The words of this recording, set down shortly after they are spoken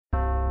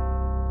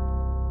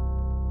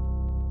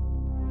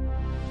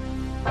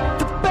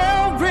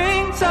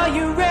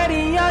you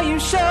ready? Are you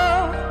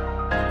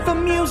sure? For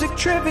music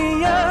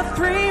trivia,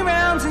 3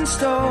 rounds in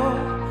store.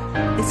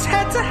 It's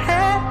head to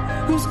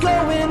head, who's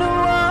going to war?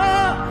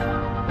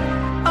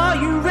 Are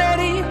you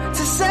ready to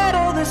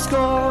settle the score?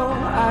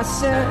 I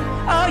said,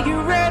 are you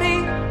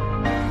ready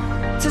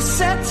to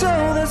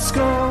settle the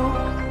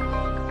score?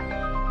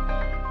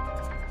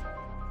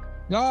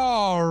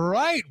 All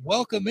right,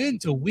 welcome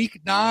into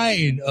week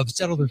 9 of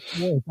Settle the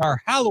Score,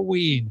 our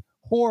Halloween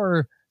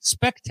horror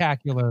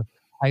spectacular.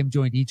 I am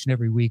joined each and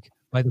every week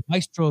by the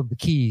maestro of the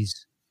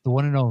keys, the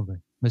one and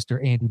only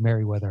Mr. Andy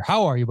Merriweather.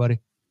 How are you, buddy?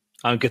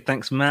 I'm good,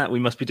 thanks, Matt. We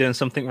must be doing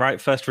something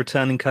right. First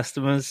returning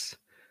customers.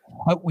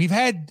 We've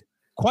had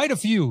quite a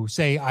few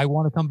say, I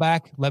want to come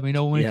back. Let me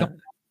know when you come back.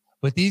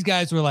 But these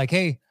guys were like,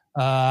 hey,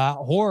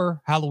 horror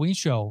Halloween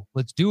show,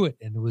 let's do it.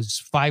 And it was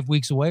 5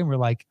 weeks away. And we're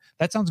like,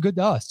 that sounds good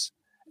to us.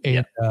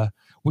 And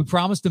we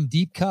promised them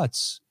deep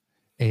cuts.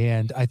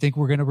 And I think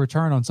we're going to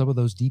return on some of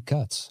those deep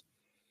cuts.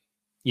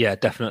 Yeah,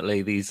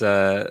 definitely. These,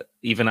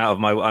 even out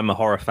of I'm a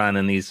horror fan,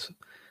 and these,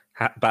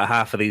 about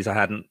half of these I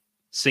hadn't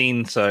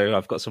seen. So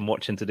I've got some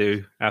watching to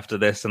do after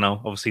this, and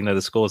I'll obviously know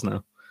the scores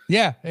now.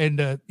 Yeah.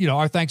 And,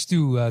 our thanks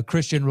to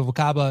Christian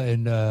Ruvalcaba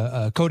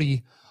and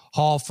Cody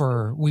Hall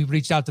we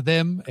reached out to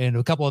them and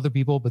a couple other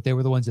people, but they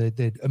were the ones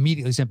that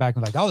immediately sent back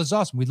and like, oh, this is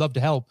awesome. We'd love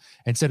to help,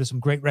 and sent us some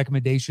great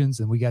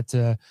recommendations. And we got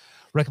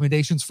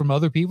recommendations from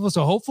other people.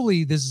 So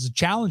hopefully this is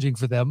challenging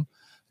for them,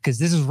 because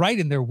this is right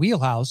in their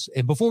wheelhouse.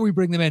 And before we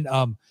bring them in,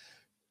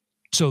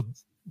 so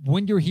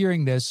when you're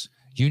hearing this,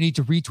 you need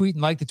to retweet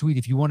and like the tweet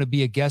if you want to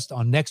be a guest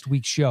on next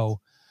week's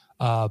show,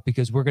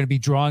 because we're going to be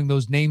drawing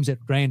those names at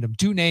random,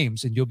 2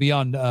 names, and you'll be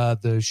on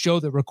the show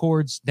that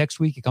records next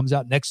week. It comes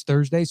out next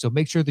Thursday. So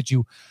make sure that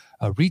you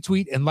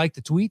retweet and like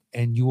the tweet,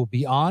 and you will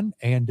be on.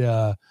 And,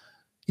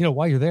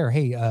 while you're there,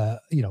 hey,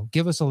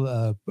 give us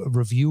a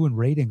review and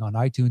rating on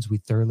iTunes. We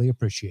thoroughly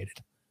appreciate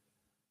it.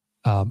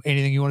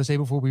 Anything you want to say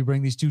before we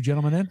bring these 2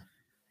 gentlemen in?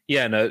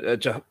 Yeah, no,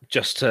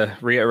 just to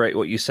reiterate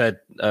what you said,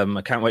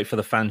 I can't wait for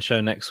the fan show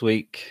next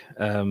week.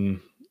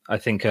 I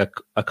think a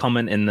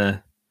comment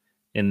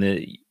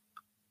in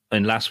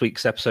last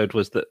week's episode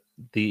was that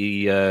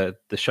the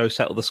show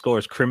Settle the Score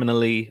is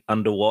criminally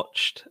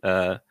underwatched,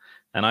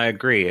 and I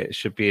agree. It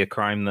should be a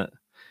crime that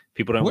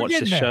people don't watch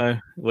this show.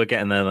 We're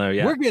getting there, though.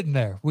 Yeah, we're getting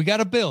there. We got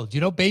to build.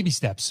 Baby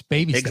steps.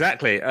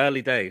 Exactly,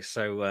 early days.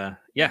 So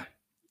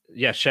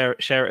share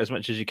it as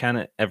much as you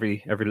can.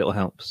 Every little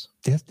helps.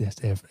 Yes,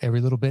 every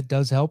little bit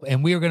does help.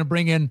 And we are going to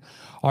bring in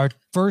our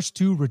first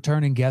 2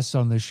 returning guests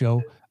on this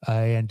show.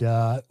 And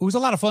it was a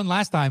lot of fun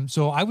last time,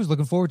 so I was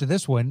looking forward to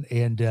this one.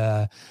 And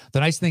the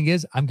nice thing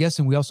is, I'm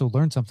guessing we also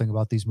learned something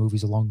about these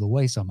movies along the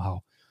way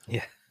somehow.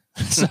 Yeah.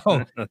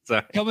 So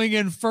coming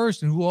in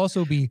first, and who will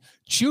also be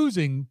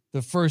choosing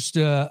the first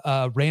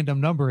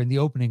random number in the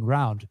opening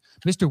round,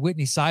 Mr.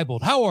 Whitney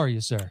Seibold. How are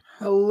you, sir?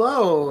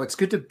 Hello. It's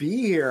good to be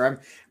here. I'm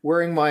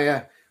wearing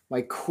my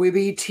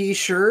Quibi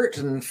t-shirt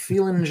and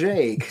feeling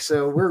Jake.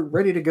 So we're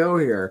ready to go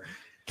here.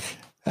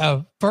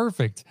 Oh,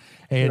 perfect.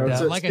 And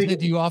like I said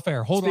to you off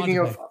air, speaking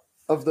of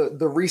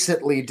the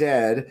recently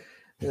dead,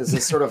 is a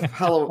sort of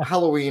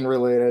Halloween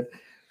related.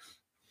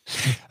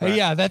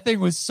 Yeah, that thing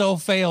was so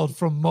failed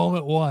from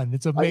moment one.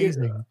 It's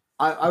amazing.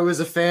 I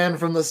was a fan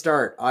from the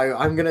start.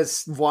 I'm going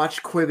to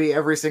watch Quibi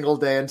every single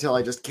day until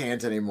I just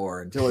can't anymore,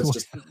 until it's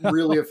just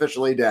really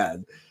officially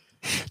dead.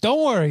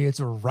 Don't worry, it's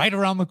right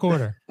around the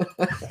corner.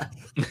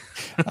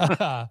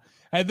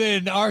 And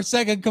then our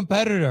second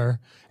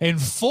competitor in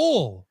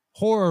full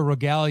horror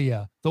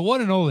regalia, the one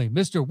and only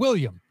Mr.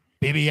 William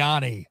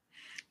Bibbiani.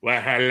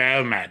 Well,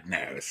 hello, Matt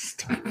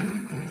Nost.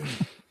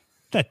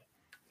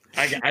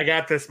 I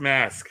got this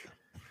mask.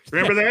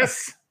 Remember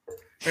this?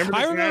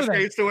 Remember this mask I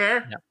used to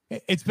wear? Yeah.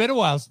 It's been a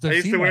while since I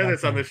used to wear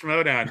this on the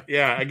Schmodown.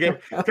 Yeah,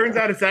 turns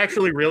out it's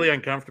actually really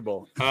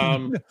uncomfortable.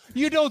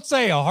 You don't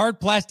say. A hard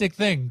plastic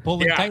thing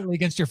pulling tightly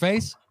against your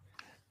face?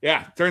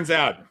 Yeah, turns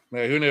out.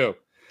 Who knew?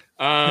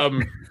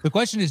 The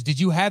question is, did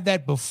you have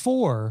that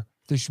before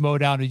the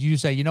Schmodown? Did you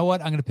say, you know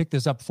what, I'm going to pick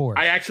this up for it?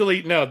 I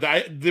actually, no.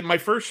 My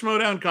first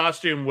Schmodown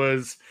costume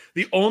was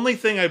the only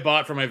thing I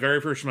bought for my very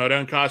first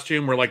Schmodown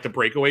costume were like the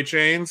breakaway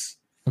chains.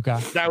 Okay.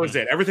 That was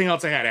it. Everything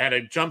else I had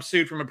a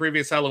jumpsuit from a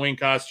previous Halloween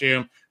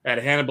costume. I had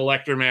a Hannibal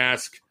Lecter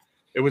mask.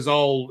 It was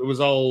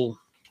all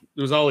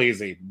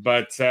easy.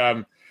 But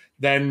then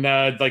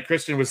like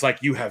Christian was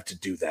like, you have to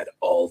do that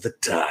all the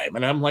time.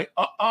 And I'm like,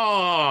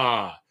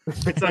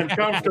 it's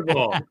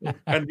uncomfortable.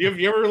 And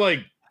you ever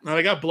like,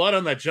 I got blood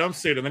on that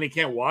jumpsuit and then he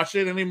can't wash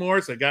it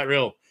anymore. So it got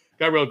real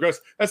gross.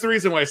 That's the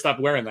reason why I stopped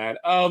wearing that.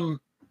 It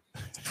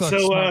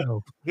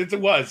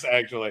was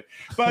actually,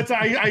 but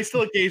I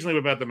still occasionally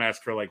whip out the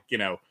mask for like,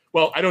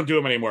 well, I don't do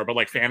them anymore, but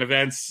like fan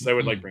events, I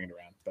would like bring it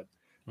around. But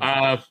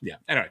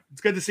anyway,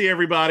 it's good to see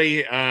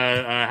everybody.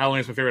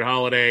 Halloween is my favorite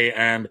holiday,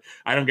 and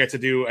I don't get to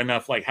do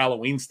enough like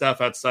Halloween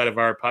stuff outside of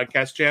our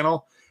podcast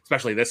channel,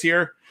 especially this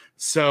year.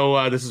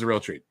 So this is a real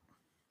treat.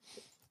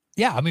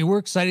 Yeah, I mean, we're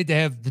excited to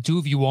have the two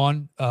of you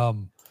on.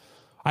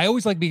 I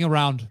always like being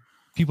around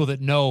people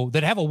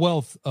that have a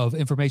wealth of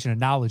information and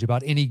knowledge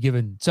about any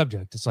given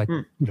subject. It's like,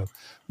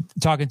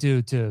 talking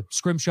to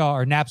Scrimshaw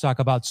or Knapsack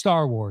about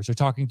Star Wars, or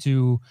talking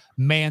to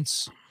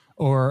Mance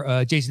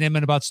or Jason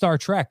Inman about Star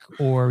Trek,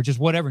 or just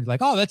whatever.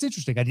 Like, oh, that's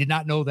interesting. I did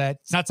not know that.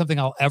 It's not something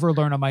I'll ever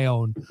learn on my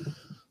own.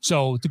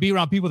 So to be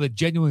around people that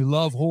genuinely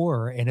love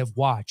horror and have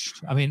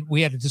watched, I mean,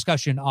 we had a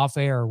discussion off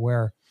air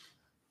where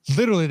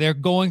literally they're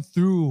going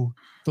through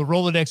the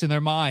Rolodex in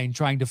their mind,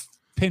 trying to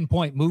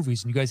pinpoint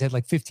movies. And you guys had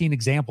like 15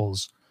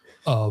 examples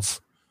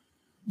of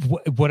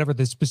whatever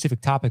the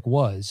specific topic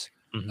was.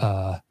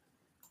 Mm-hmm.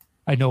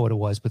 I know what it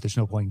was, but there's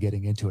no point in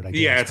getting into it. I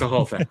guess. Yeah, it's a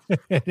whole thing.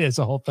 It is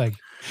a whole thing.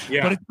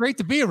 Yeah. But it's great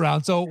to be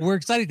around. So we're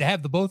excited to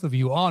have the both of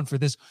you on for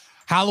this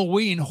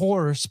Halloween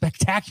horror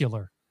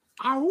spectacular.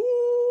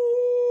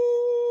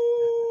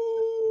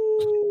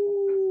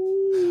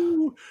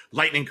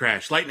 Lightning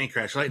crash, lightning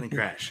crash, lightning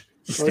crash.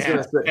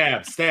 gonna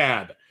Stab,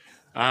 stab.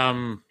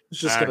 I'm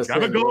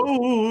a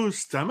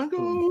ghost. I'm a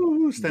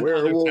ghost. And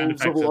other sound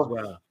effects as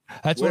well.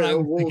 That's what I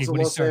was thinking when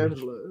he Los started.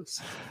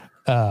 Angeles.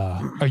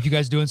 Are you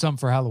guys doing something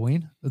for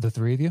Halloween? The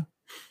three of you?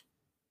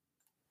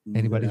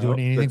 Anybody doing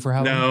anything for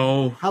Halloween?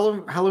 No.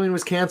 Halloween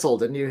was canceled.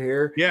 Didn't you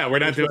hear? Yeah, we're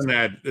not doing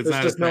that. It's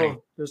not a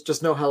thing. There's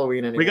just no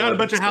Halloween anymore. We got a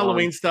bunch of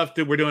Halloween stuff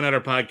that we're doing at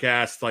our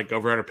podcast, like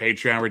over at our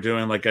Patreon. We're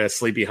doing like a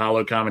Sleepy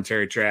Hollow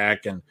commentary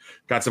track, and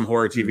got some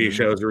horror TV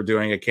shows we're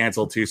doing a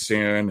Cancel Too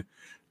Soon.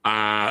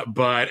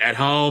 But at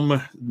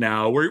home,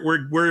 no,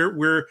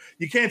 we're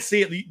you can't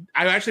see it.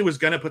 I actually was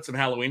gonna put some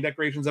Halloween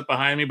decorations up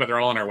behind me, but they're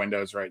all in our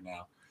windows right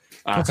now.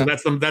 So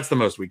that's the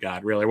most we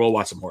got. Really, we'll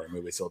watch some horror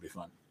movies, so it'll be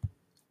fun.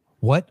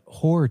 What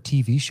horror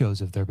TV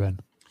shows have there been?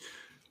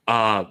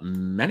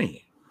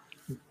 Many.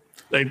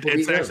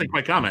 It's actually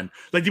quite common.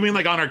 Like, do you mean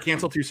like on our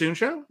Cancel Too Soon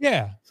show?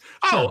 Yeah.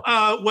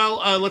 Oh,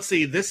 well, let's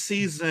see. This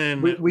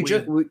season, we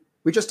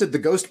just did the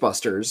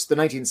Ghostbusters, the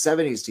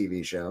 1970s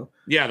TV show.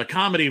 Yeah, the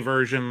comedy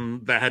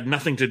version that had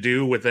nothing to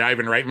do with the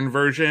Ivan Reitman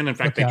version. In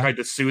fact, they tried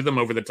to sue them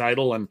over the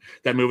title, and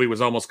that movie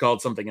was almost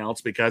called something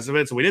else because of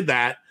it. So we did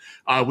that.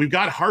 We've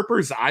got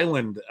Harper's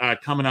Island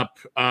coming up.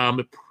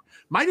 It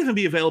might even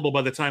be available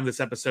by the time this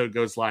episode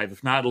goes live.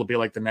 If not, it'll be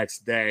like the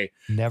next day.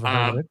 Never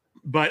heard of it.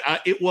 But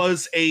it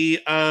was a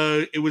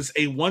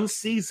one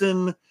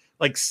season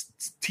like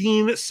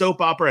teen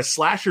soap opera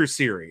slasher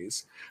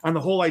series. And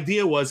the whole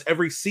idea was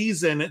every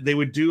season they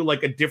would do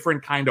like a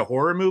different kind of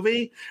horror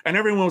movie. And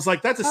everyone was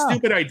like, that's a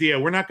stupid idea.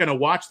 We're not going to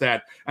watch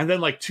that. And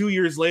then like 2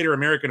 years later,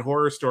 American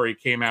Horror Story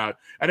came out.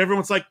 And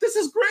everyone's like, this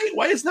is great.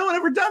 Why has no one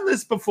ever done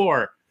this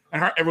before?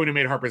 And everyone who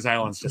made Harper's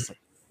Island's just like,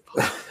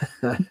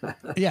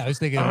 yeah, I was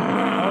thinking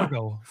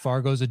Fargo.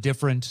 Fargo's a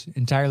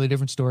entirely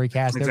different story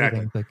cast. Exactly.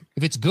 Everything. Like,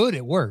 if it's good,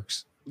 it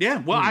works. Yeah,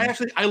 well,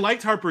 I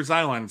liked Harper's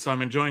Island, so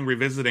I'm enjoying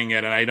revisiting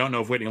it, and I don't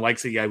know if Whitney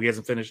likes it yet. He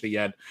hasn't finished it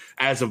yet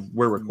as of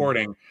we're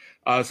recording,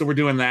 so we're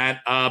doing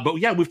that. But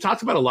yeah, we've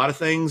talked about a lot of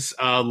things,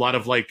 a lot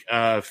of like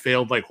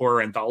failed like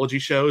horror anthology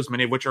shows,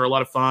 many of which are a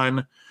lot of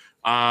fun.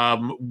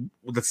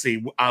 Let's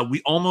see,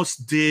 we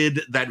almost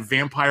did that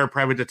vampire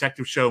private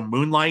detective show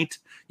Moonlight.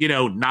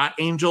 Not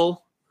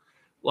Angel.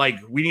 Like,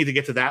 we need to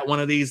get to that one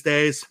of these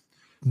days.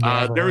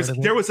 There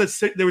was a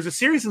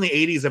series in the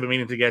 80s I've been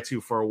meaning to get to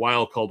for a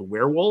while called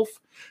Werewolf,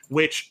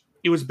 which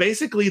it was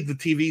basically the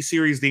TV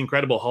series The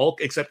Incredible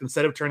Hulk, except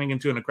instead of turning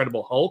into an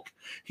Incredible Hulk,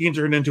 he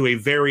turned into a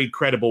very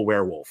credible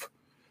werewolf.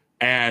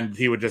 And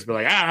he would just be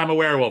like, I'm a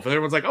werewolf. And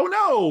everyone's like, oh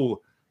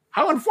no,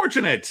 how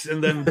unfortunate.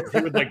 And then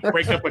he would like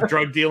break up a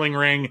drug dealing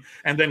ring,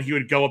 and then he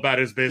would go about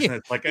his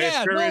business. Like, it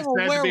sure is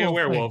sad to be a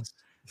werewolf.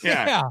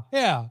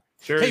 Yeah.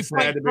 Sure, hey,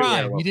 Frank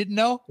Prime, you didn't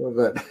know?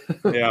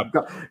 Yeah.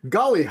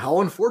 Golly,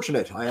 how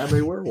unfortunate! I am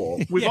a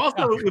werewolf. We've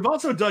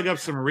also dug up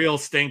some real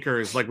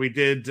stinkers. Like we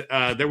did.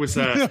 There was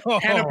a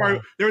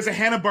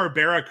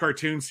Hanna-Barbera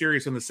cartoon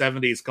series in the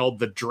 70s called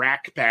The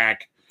Drac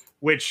Pack,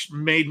 which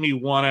made me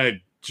want to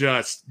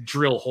just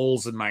drill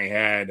holes in my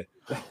head.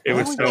 It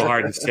was so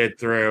hard to sit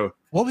through.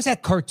 What was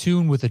that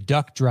cartoon with the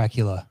duck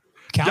Dracula?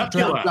 Count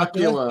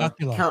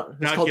Duckula.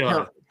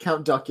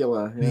 Count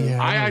Duckula.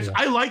 Yeah.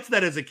 I liked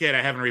that as a kid.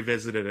 I haven't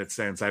revisited it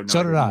since. So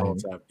did I.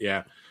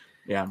 Yeah.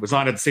 It was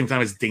on at the same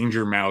time as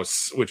Danger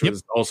Mouse, which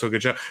was also a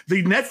good show.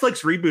 The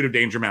Netflix reboot of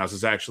Danger Mouse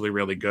is actually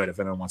really good. If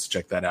anyone wants to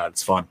check that out,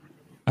 it's fun.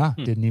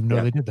 Didn't even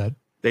know they did that.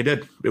 They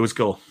did. It was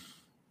cool.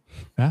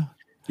 Yeah.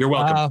 You're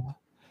welcome.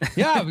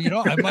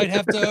 I might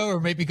have to, or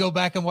maybe go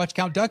back and watch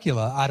Count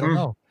Duckula. I don't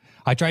know.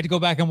 I tried to go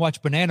back and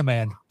watch Banana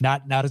Man.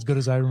 Not as good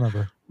as I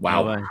remember.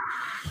 Wow.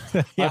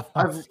 Yeah,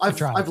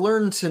 I've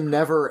learned to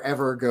never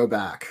ever go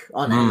back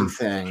on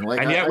anything. Like,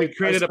 and yet we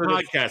created a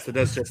podcast that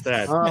does just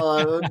that.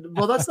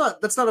 Well, that's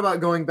not about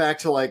going back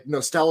to like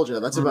nostalgia.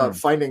 That's about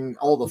finding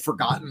all the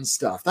forgotten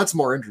stuff. That's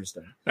more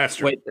interesting. That's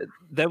true. Wait,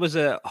 there was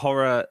a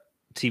horror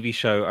TV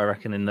show, I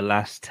reckon, in the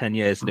last 10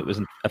 years, and it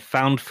was a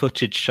found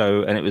footage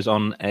show, and it was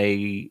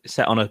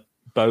set on a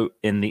boat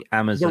in the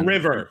Amazon. The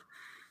river.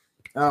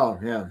 Oh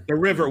yeah, The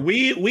River.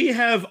 We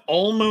have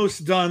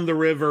almost done The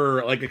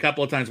River like a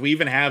couple of times. We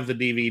even have the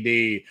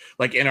DVD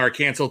like in our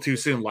Cancel Too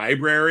Soon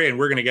library, and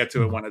we're going to get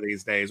to it one of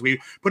these days.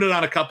 We put it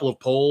on a couple of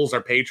polls.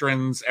 Our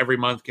patrons every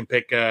month can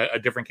pick a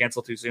different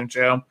Cancel Too Soon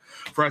show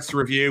for us to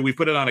review. We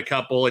put it on a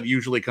couple. It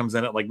usually comes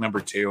in at like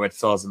number 2. It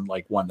still hasn't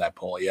like won that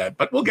poll yet,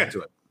 but we'll get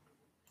to it.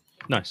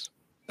 Nice.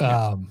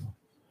 All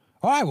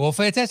right. Well,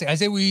 fantastic. I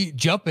say we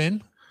jump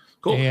in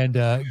Cool. and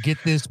get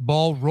this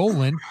ball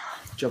rolling.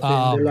 jump in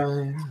the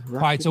line. All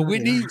right. So,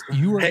 Whitney,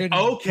 you are Hey,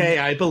 gonna, okay,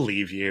 I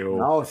believe you.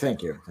 Oh,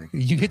 thank you. Thank you.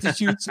 you get to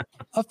shoot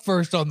up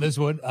first on this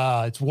one.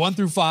 It's 1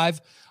 through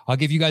 5. I'll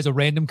give you guys a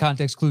random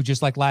context clue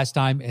just like last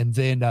time. And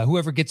then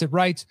whoever gets it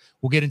right,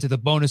 we'll get into the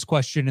bonus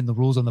question and the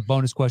rules on the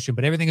bonus question.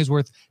 But everything is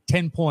worth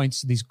 10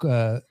 points. These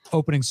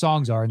opening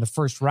songs are in the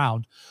first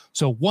round.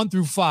 So 1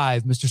 through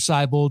 5, Mr.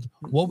 Seibold,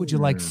 what would you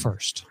like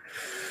first?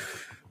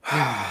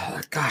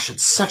 Gosh,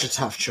 it's such a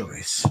tough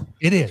choice.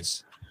 It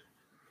is.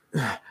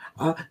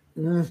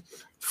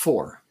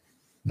 4.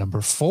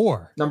 Number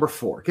 4. Number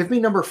 4. Give me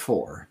number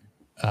 4.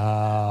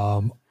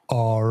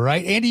 All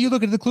right. Andy, you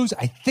look at the clues.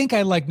 I think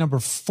I like number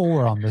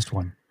 4 on this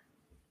one.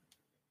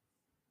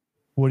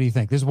 What do you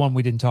think? This is one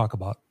we didn't talk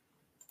about.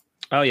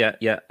 Oh yeah,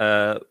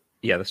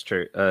 that's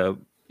true.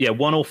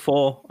 1 or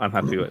 4, I'm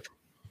happy with.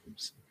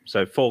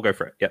 So 4, go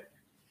for it. Yep.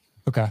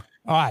 Okay.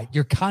 All right.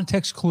 Your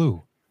context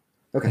clue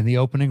in the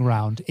opening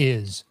round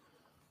is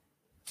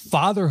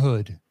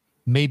fatherhood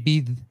may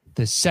be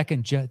the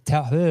second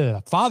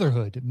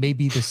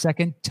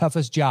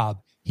toughest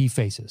job he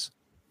faces.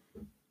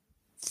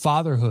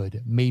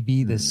 Fatherhood may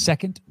be the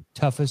second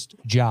toughest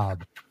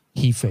job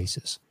he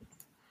faces.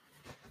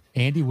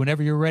 Andy,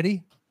 whenever you're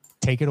ready,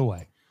 take it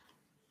away.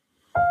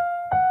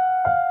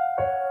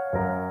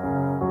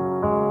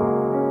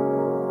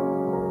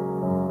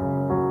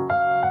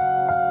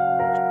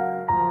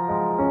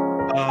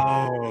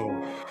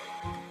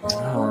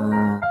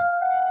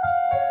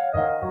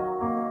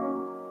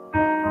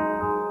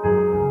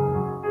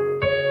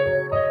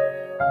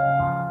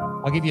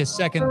 I'll give you a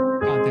second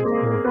context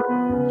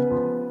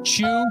clue.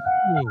 Chew.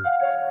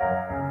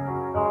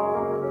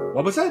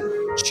 What was that?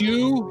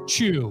 Chew. Choo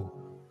choo.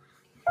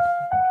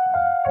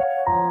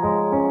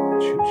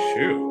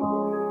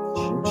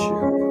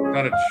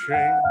 Got a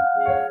train.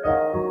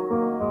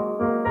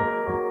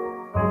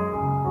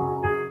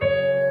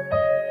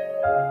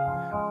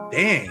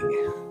 Dang.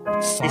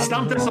 He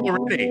stumped us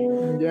already.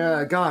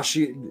 Yeah, gosh,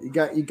 you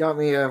got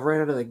me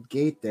right out of the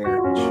gate there.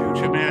 Choo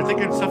choo, man. I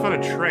think it's stuff on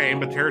a train,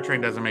 but Terror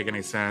Train doesn't make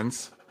any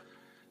sense.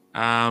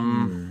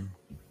 Well,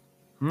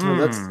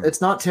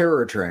 it's not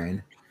Terror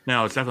Train.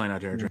 No, it's definitely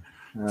not Terror Train.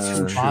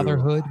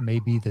 Fatherhood may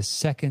be the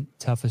second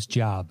toughest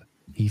job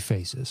he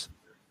faces.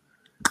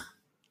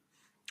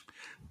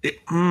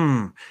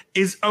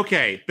 Is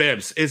okay,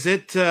 Bibbs. Is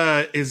it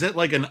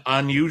like an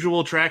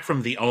unusual track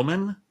from The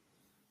Omen?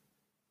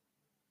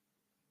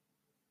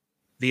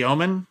 The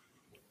Omen?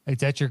 Is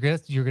that your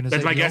guess? You're going to say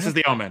That's my guess is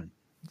The Omen.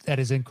 That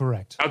is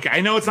incorrect. Okay,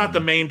 I know it's not the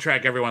main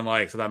track everyone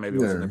likes. I thought maybe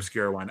it was an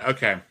obscure one.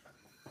 Okay.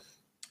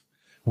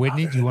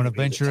 Whitney, do you want to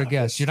venture a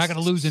guess? You're not going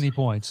to lose any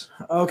points.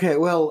 Okay,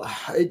 well,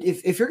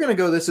 if you're going to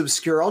go this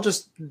obscure, I'll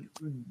just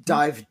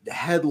dive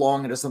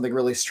headlong into something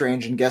really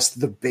strange and guess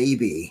The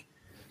Baby.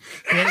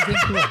 That is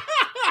incorrect.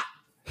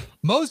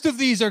 Most of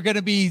these are going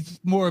to be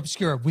more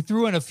obscure. We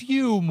threw in a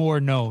few more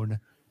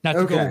known. Not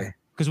to go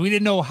because we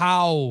didn't know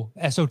how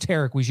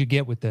esoteric we should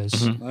get with this.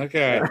 Mm-hmm.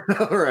 Okay.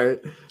 All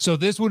right. So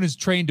this one is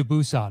Train to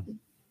Busan.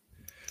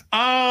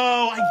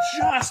 Oh, I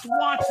just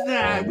watched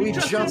that. We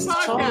just saw this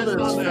film.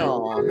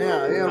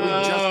 Yeah, we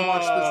just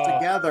watched this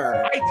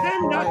together. I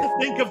tend not to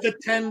think of the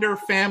tender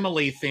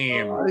family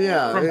theme from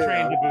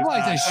Train to Busan.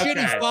 Well, he's a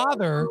shitty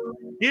father.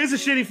 He is a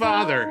shitty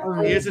father.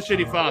 He is a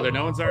shitty father.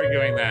 No one's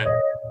arguing that.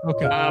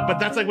 Okay. But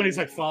that's like when he's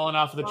like falling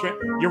off of the train.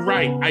 You're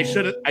right. I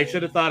should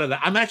have thought of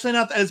that. I'm actually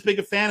not as big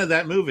a fan of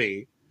that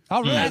movie.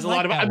 Oh, really? I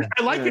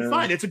like it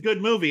fine. It's a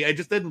good movie. It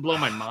just didn't blow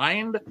my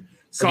mind.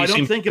 So I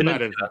don't think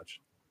about it much.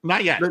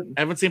 Not yet.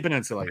 I haven't seen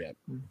Peninsula yet.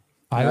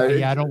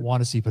 I don't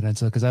want to see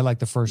Peninsula because I like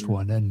the first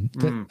one,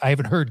 and I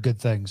haven't heard good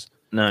things.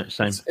 No,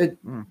 same.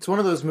 It's one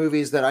of those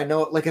movies that I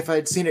know, like if I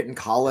had seen it in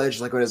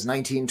college, like when I was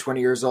 19, 20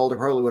 years old, I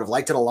probably would have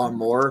liked it a lot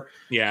more.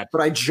 Yeah. But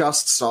I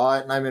just saw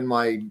it and I'm in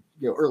my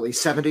early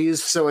 70s,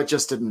 so it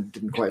just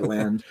didn't quite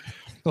land.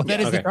 Well, that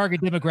is the target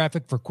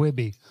demographic for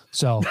Quibi.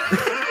 So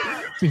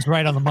he's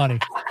right on the money.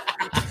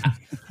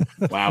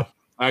 Wow.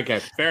 Okay.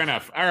 Fair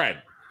enough. All right.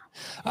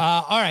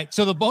 All right.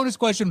 So the bonus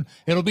question,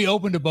 it'll be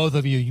open to both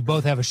of you. You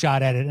both have a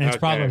shot at it. And it's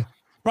probably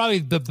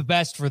the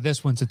best for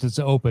this one since it's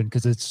open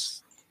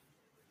because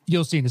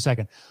you'll see in a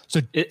second. So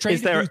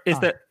is there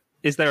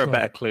a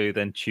better clue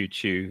than Choo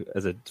Choo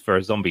for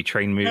a zombie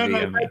train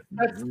movie?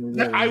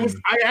 I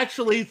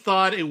actually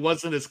thought it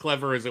wasn't as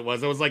clever as it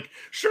was. I was like,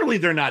 surely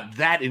they're not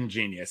that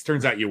ingenious.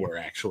 Turns out you were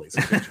actually.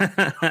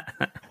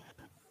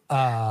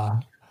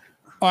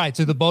 All right,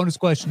 so the bonus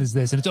question is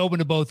this, and it's open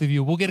to both of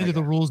you. We'll get into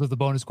the rules of the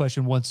bonus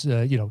question once,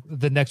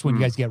 the next one you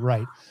guys get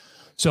right.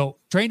 So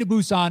Train to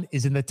Busan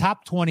is in the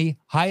top 20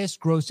 highest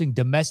grossing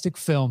domestic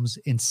films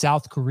in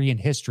South Korean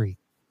history.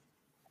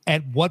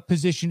 At what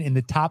position in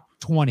the top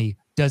 20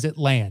 does it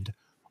land?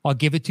 I'll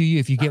give it to you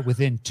if you get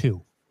within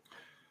 2.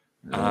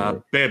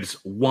 Bibbs,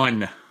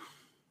 1.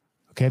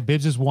 Okay,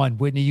 Bibbs is 1.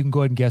 Whitney, you can go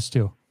ahead and guess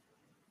 2.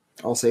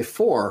 I'll say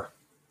 4.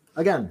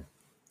 Again.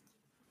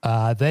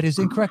 That is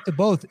incorrect to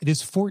both. It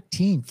is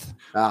 14th.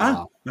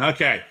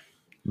 Okay.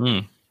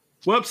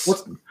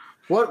 Whoops.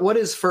 What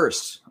is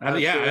first?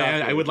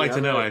 I would like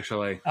to know,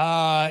 actually.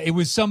 It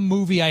was some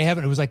movie I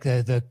haven't. It was like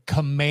the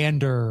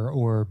Commander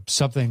or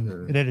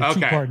something. It had a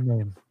 2-part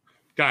name.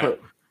 Got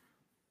it.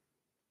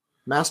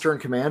 Master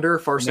and Commander,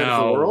 Far Side of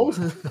the No. World.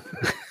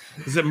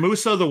 Is it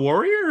Musa the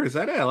Warrior? Is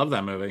that it? I love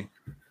that movie.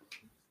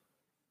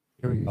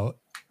 Here we go.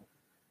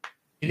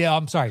 Yeah,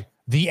 I'm sorry.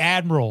 The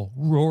Admiral,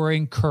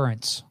 Roaring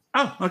Currents.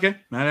 Oh, okay.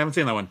 I haven't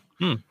seen that one.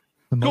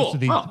 Most of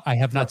these I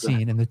have not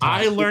seen in the top.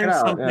 I learned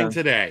out, something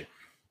today.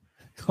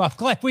 I'm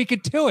glad we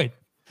could do it.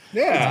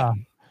 Yeah.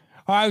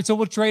 All right, so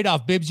we'll trade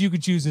off. Bibbs, you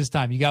can choose this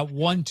time. You got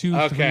 1, 2, 3,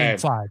 Okay.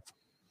 and 5.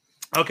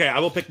 Okay, I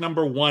will pick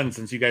number 1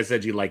 since you guys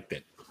said you liked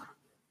it.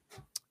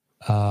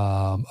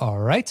 All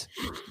right.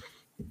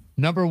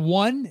 Number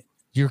 1,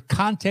 your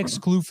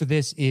context clue for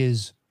this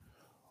is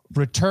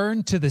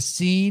return to the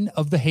scene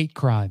of the hate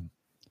crime.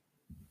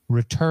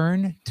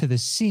 Return to the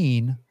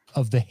scene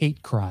of the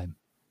hate crime.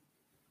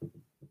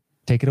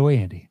 Take it away,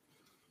 Andy.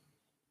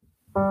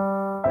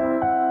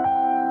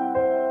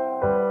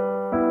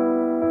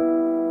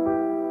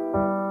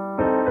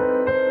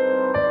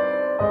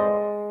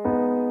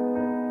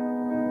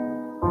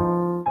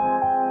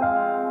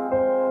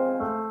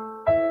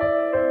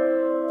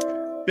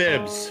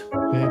 Bibbs.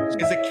 Bibbs,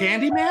 Is it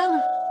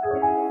Candyman?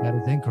 that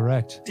is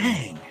incorrect.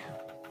 Dang.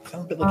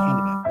 Sounds a bit like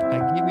Candyman. I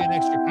can give you an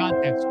extra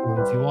context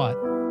clue if you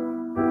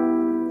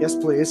want. Yes,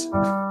 please.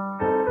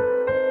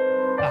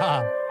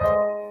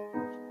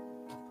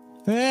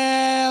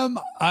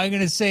 I'm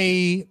going to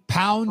say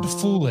Pound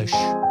Foolish.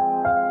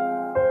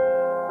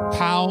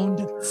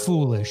 Pound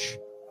Foolish.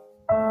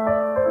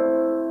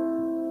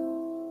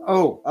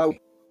 Oh,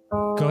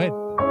 Go ahead,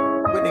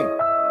 Whitney.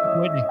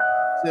 Whitney.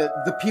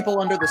 The people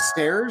under the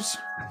stairs.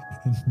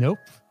 Nope.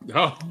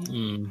 Oh,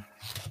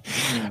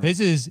 This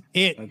is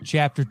It,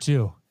 Chapter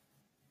 2.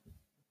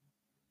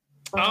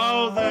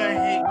 oh, the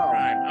hate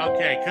crime.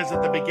 Okay, because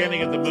at the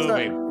beginning of the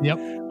movie, Yep.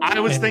 I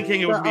was And-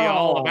 thinking it would be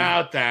all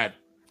about that.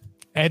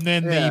 And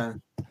then Yeah.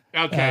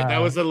 Okay, that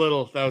was a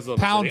little. the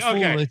Pound silly.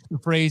 Okay. Foolish, the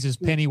phrase is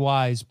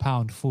Pennywise,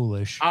 Pound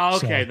Foolish. Oh,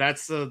 okay, So-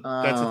 that's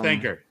a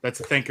thinker. That's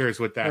a thinker is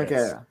what that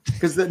is. Okay,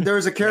 because there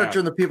was a character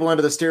in the people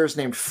under the stairs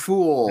named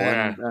Fool.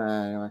 Yeah. And,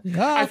 anyway.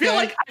 Oh, I feel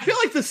okay.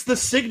 like this the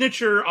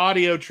signature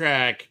audio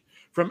track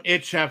from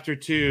It Chapter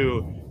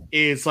 2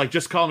 is like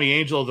Just Call Me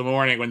Angel of the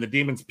Morning when the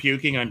demon's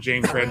puking on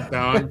James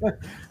Redstone.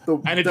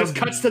 And it just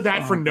cuts to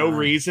that for no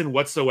reason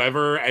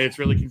whatsoever, and it's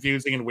really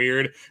confusing and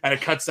weird. And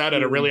it cuts out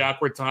at a really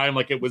awkward time,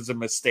 like it was a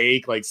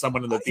mistake, like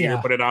someone in the theater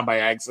Yeah. put it on by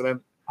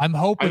accident. I'm I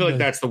hoping feel like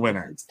that's the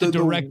winner. the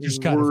director's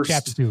cut of worst.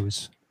 Chapter 2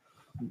 is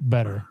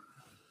better.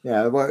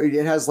 Yeah, well,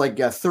 it has like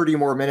 30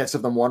 more minutes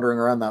of them wandering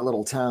around that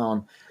little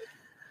town.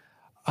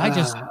 I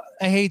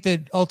hate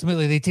that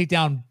ultimately they take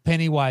down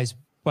Pennywise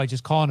by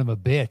just calling him a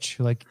bitch.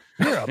 Like,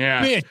 you're a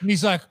Yeah. bitch. And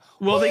he's like,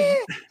 Well, they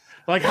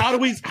like how do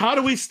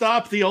we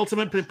stop the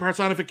ultimate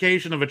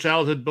personification of a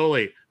childhood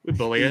bully? We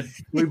bully it.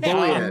 We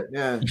bully Yeah. it.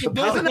 Yeah.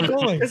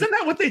 Isn't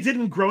that what they did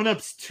in Grown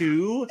Ups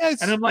 2?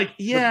 Yes. And I'm like,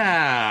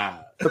 yeah.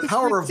 The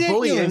power of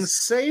bullying ridiculous.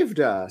 saved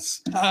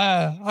us.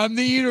 I'm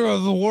the eater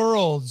of the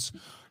worlds.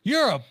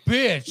 You're a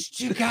bitch.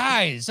 You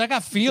guys, I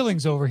got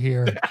feelings over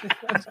here.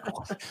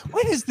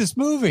 What is this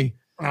movie?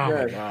 Oh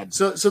my Yeah. god.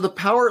 So the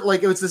power,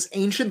 like it was this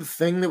ancient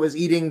thing that was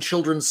eating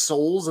children's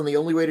souls, and the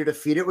only way to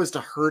defeat it was to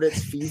hurt its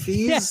fifis.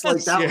 Yes.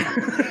 Like that.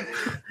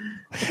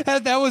 Yeah.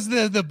 That was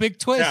the big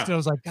twist. Yeah. And I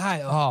was like,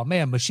 God, oh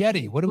man,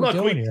 Machete, what are we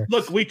doing here?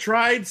 we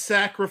tried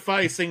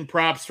sacrificing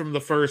props from the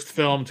first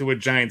film to a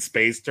giant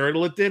space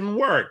turtle. It didn't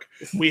work.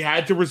 We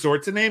had to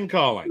resort to name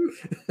calling.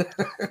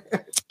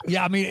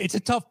 Yeah, I mean, it's a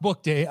tough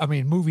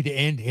movie to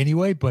end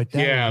anyway, but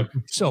that Yeah. was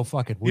so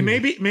fucking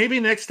weird. Maybe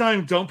next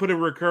time don't put a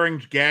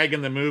recurring gag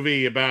in the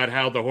movie about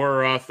how the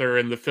horror author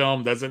in the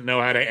film doesn't know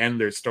how to end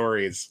their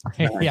stories.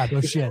 Yeah,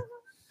 no shit.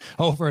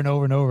 Over and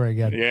over and over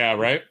again. Yeah,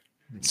 right?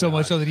 So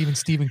much so that even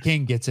Stephen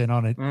King gets in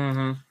on it.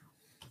 Mm-hmm.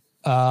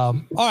 All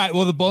right.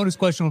 Well, the bonus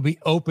question will be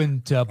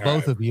open to both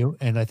right. of you,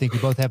 and I think you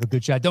both have a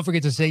good shot. Don't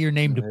forget to say your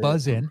name to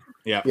buzz in.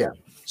 Yeah. Yeah.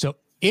 So,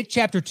 It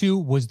Chapter 2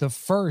 was the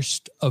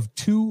first of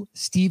 2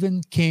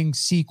 Stephen King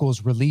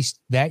sequels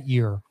released that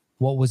year.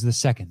 What was the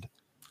second?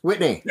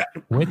 Whitney,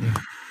 Whitney.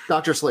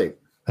 Dr. Sleep.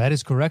 That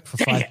is correct for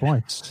 5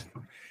 points.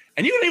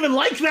 And you don't even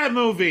like that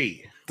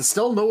movie. To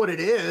still know what it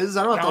is.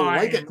 I don't have to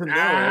like it to know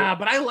it.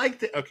 But I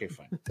liked it. Okay,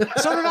 fine.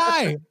 So did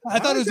I. I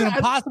thought it was an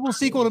impossible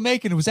sequel to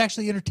make, and it was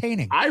actually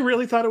entertaining. I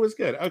really thought it was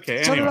good.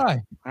 Okay. So did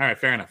anyway. I. All right,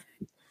 fair enough.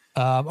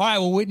 All right.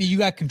 Well, Whitney, you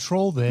got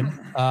control then.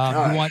 You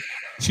want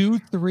 2,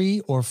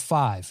 3, or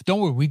 5?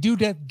 Don't worry. We do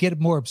get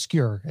more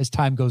obscure as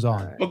time goes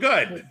on. Well,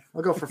 good.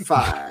 I'll go for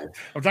 5.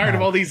 I'm tired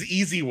of all these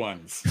easy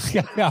ones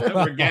that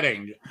we're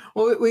getting.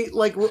 Well,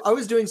 I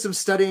was doing some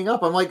studying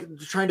up. I'm like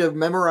trying to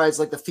memorize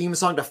like the theme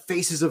song to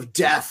Faces of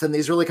Death and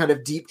these really kind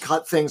of deep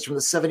cut things from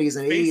the 70s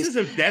and 80s. Faces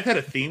of Death had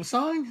a theme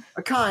song?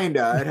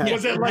 Kinda.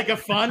 Was it like a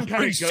fun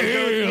kind of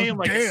go-go theme,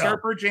 like a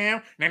Surfer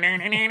Jam?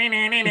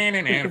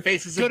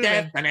 Faces of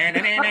Death.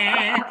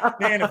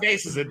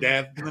 Faces of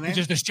Death.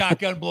 Just a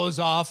shotgun blows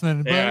off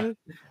and then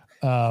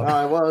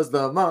I was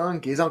the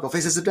monkey's uncle.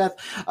 Faces of Death.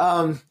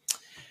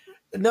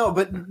 No,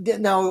 but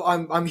now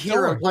I'm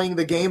here. I'm playing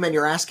the game, and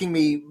you're asking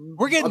me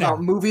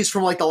about movies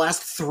from like the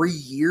last 3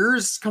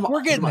 years. Come on, we're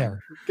getting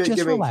there.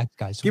 Just relax,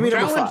 guys. Give me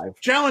number 5.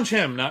 Challenge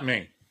him, not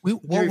me. We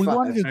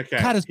wanted to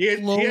kind of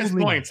slowly. He has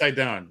points. I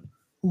don't.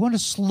 We want to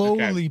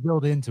slowly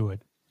build into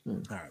it.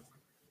 All right.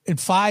 And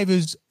 5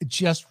 is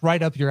just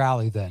right up your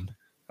alley. Then,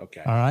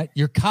 okay. All right.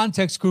 Your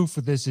context clue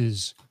for this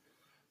is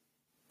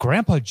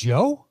Grandpa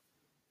Joe.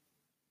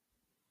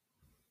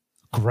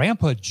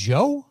 Grandpa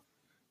Joe.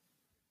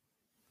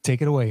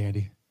 Take it away,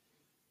 Andy.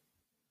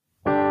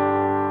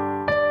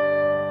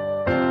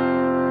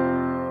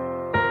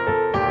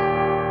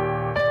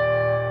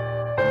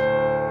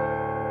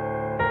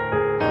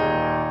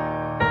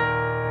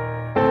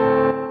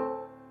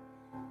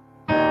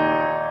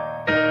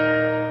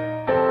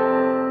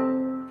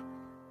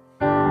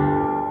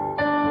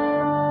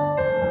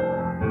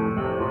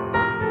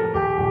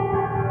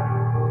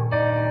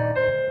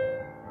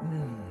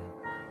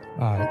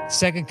 All right.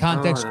 Second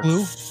context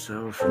clue.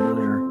 So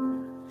familiar.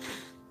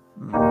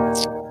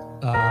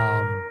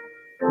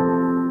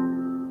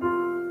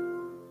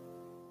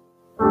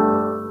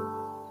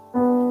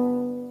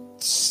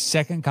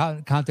 Second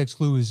context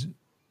clue is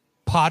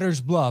Potter's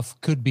Bluff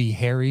could be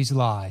Harry's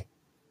lie.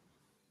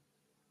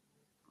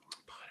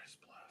 Potter's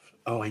Bluff.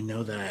 Oh, I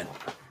know that.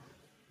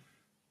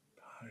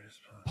 Potter's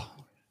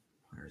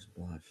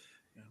Bluff.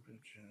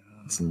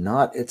 It's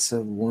not It's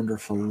a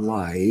Wonderful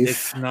Life.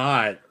 It's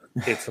not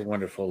It's a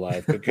Wonderful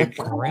Life. But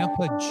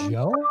Grandpa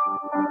Joe?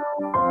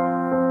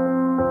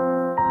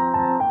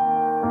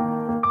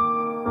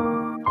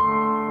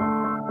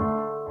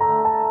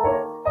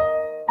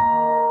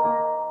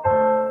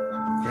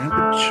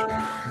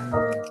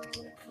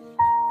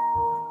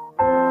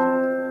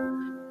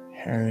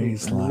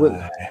 Harry's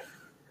lie.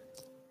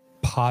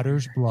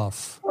 Potter's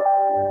Bluff.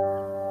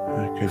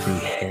 That could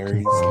be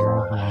Harry's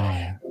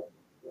lie.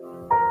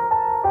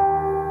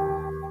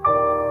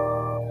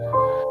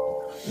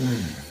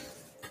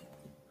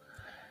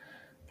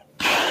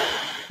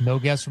 No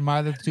guess from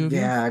either of the two of you?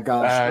 Yeah,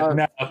 gosh.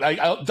 No,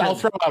 I'll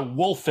throw out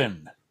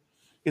Wolfen.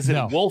 Is it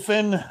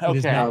Wolfen? It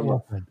is Okay. not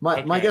Wolfen.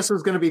 My guess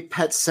was going to be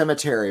Pet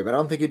Sematary, but I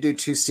don't think you'd do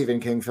 2 Stephen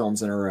King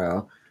films in a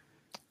row.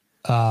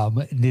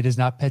 It is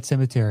not Pet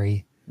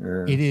Sematary.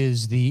 It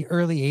is the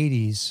early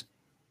 80s,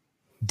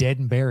 Dead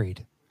and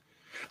Buried.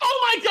 Oh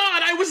my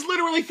God! I was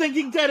literally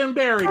thinking Dead and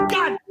Buried.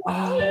 God!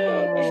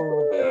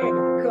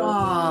 Oh,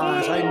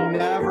 gosh. I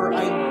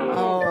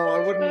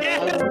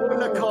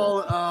wouldn't have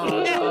called. I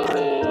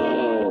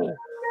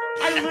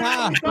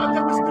literally thought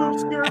that was too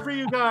obscure for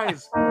you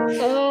guys.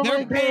 Oh,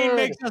 Their pain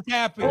makes us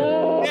happy.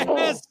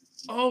 Yes.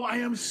 Oh, I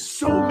am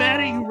so mad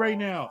at you right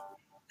now.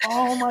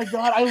 Oh my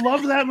God, I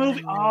love that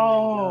movie.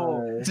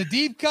 Oh, It's a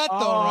deep cut,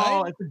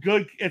 though, right?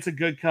 It's a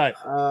good cut.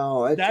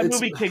 Oh, That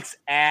movie kicks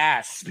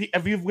ass.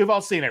 We've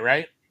all seen it,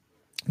 right?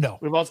 No.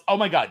 We've all. Oh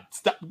my God!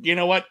 Stop. You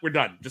know what? We're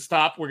done. Just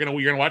stop. You're gonna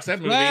watch that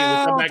movie. Well,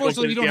 We'll come back with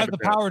unfortunately, you don't have the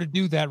power to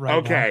do that right now.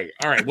 Okay.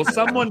 All right. Well,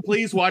 someone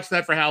please watch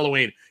that for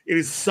Halloween. It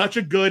is such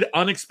a good,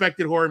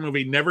 unexpected horror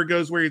movie. Never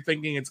goes where you're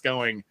thinking it's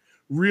going.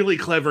 Really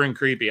clever and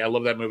creepy. I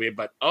love that movie.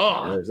 But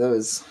I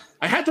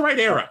had the right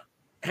era.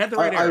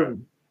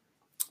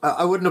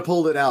 I wouldn't have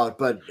pulled it out,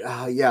 but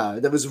yeah,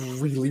 that was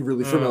really,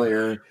 really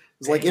familiar. It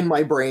was like in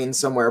my brain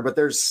somewhere, but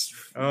there's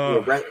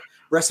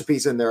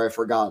recipes in there I've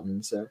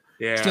forgotten. So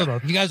yeah. Still though,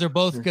 you guys are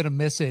both gonna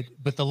miss it,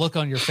 but the look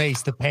on your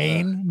face, the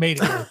pain made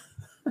it.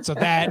 So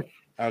that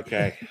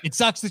okay. It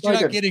sucks that you're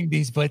not getting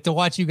these, but to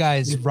watch you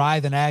guys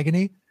writhe in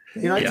agony.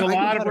 There's a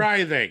lot of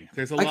writhing.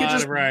 There's a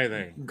lot of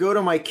writhing. Go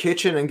to my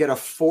kitchen and get a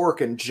fork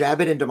and jab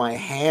it into my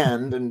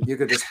hand, and you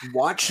could just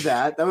watch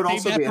that. That would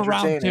also be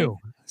entertaining.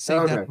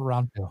 Save that for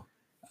round 2.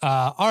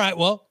 All right.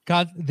 Well,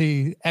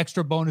 the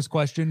extra bonus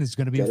question is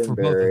going to be for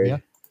both of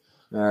you.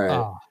 All right.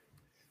 All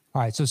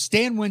right. So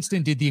Stan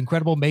Winston did the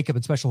incredible makeup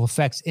and special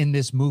effects in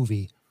this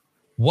movie.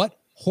 What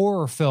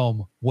horror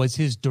film was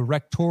his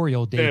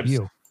directorial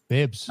debut?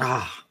 Bibbs.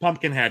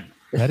 Pumpkinhead.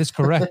 That is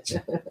correct.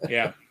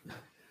 Yeah.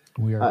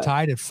 We are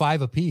tied at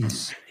 5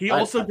 apiece. He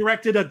also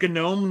directed a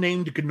gnome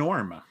named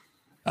Gnorm.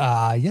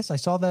 Yes, I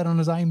saw that on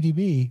his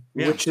IMDb.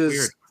 Yeah, which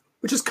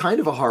is kind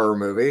of a horror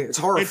movie. It's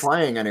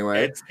horrifying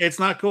anyway. It's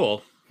not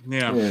cool.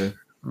 Yeah.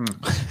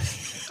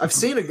 I've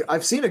seen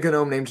a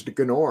gnome named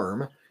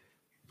Gnorm.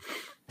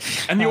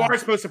 And you are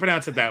supposed to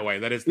pronounce it that way.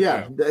 That is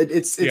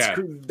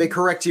they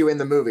correct you in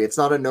the movie. It's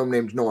not a gnome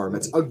named Norm.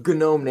 It's a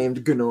gnome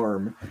named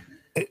Gnorm.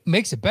 It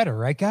makes it better,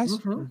 right, guys?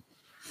 Mm-hmm.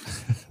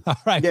 All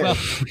right. Yeah,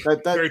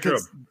 well, very true.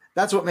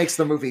 That's what makes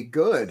the movie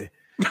good.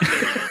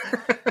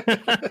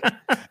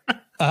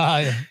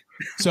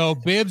 So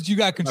Bibbs, you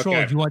got control.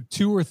 Okay. Do you want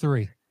 2 or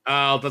 3?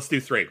 Let's do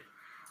 3.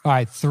 All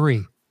right,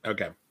 3.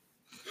 Okay.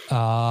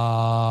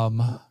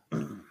 All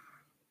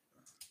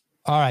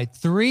right,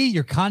 3.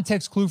 Your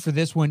context clue for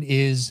this one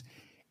is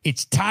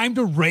it's time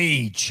to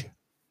rage.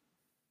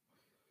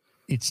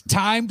 It's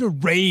time to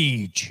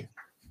rage.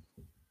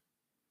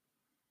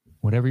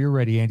 Whenever you're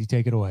ready, Andy,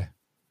 take it away.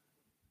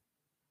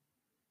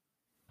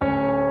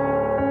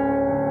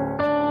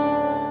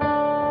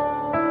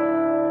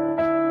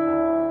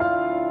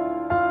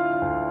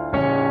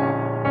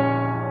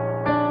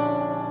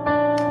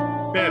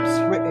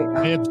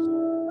 Bibbs.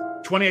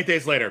 28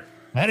 Days Later.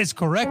 That is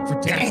correct for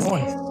 10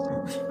 points.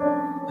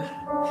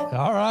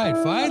 All right,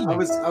 finally.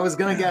 I was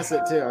gonna guess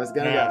it too. I was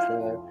gonna guess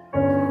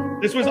that.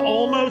 This was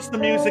almost the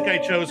music I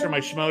chose for my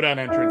Schmodown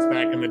entrance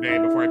back in the day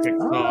before I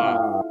picked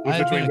Saw. It was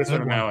between this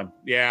one and that one.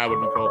 Yeah, it would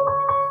have been cool.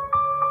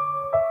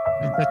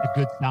 It's such a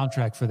good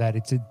soundtrack for that.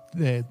 It's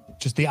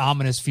just the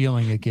ominous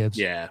feeling it gives.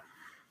 Yeah.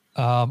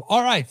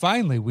 All right,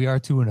 finally, we are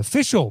to an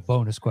official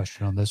bonus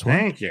question on this one.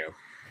 Thank you.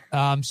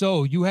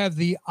 So you have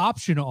the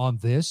option on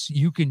this.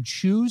 You can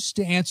choose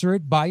to answer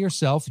it by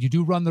yourself. You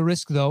do run the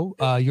risk, though.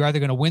 You're either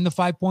going to win the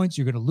 5 points,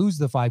 you're going to lose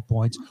the 5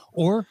 points,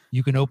 or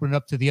you can open it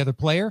up to the other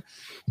player.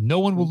 No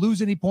one will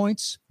lose any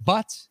points,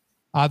 but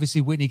obviously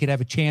Whitney could have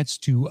a chance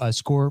to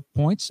score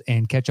points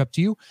and catch up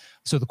to you.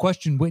 So the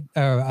question,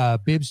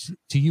 Bibbs,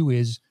 to you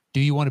is, do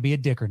you want to be a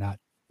dick or not?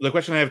 The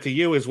question I have to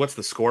you is, what's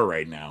the score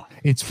right now?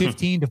 It's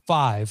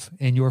 15-5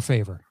 in your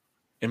favor.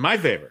 In my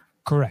favor?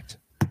 Correct.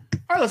 All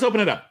right, let's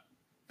open it up.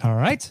 All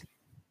right.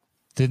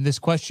 Then this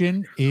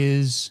question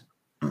is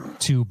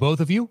to both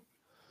of you.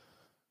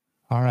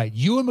 All right.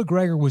 Ewan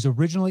McGregor was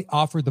originally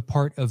offered the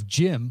part of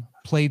Jim,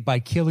 played by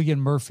Cillian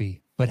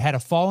Murphy, but had a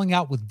falling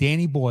out with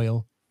Danny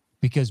Boyle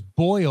because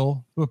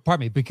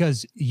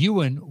because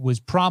Ewan was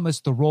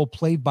promised the role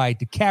played by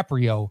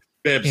DiCaprio.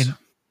 Bibbs.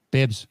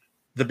 Bibbs.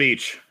 The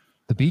Beach.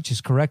 The Beach is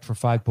correct for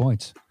 5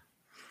 points.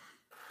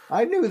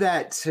 I knew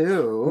that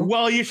too.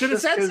 Well, you should have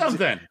said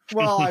something.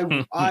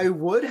 Well, I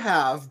would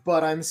have,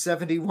 but I'm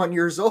 71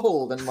 years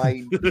old and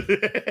my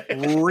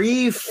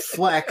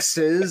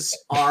reflexes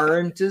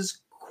aren't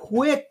as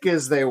quick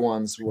as they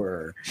once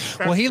were.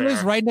 Well, he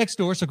lives right next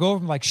door, so go over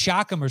and like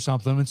shock him or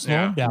something and slow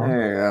him down.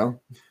 There you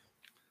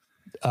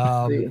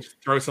go.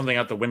 Throw something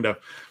out the window.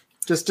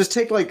 Just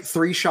take like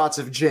 3 shots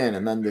of gin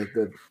and then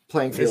the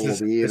playing field will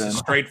be even. This is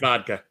straight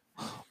vodka.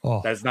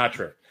 Oh, that's not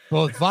true.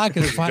 Well,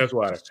 vodka is fine.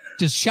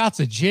 Just shots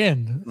of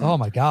gin. Oh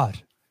my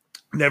God.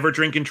 Never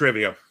drinking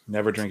trivia.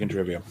 Never drinking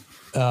trivia.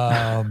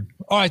 All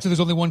right. So there's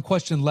only one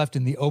question left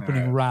in the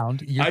opening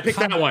round. I picked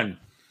that one.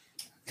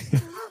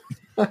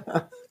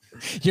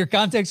 Your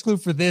context clue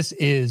for this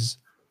is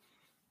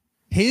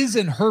his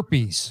and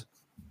herpes.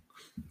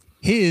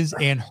 His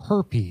and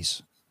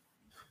herpes.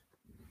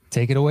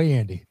 Take it away,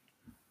 Andy.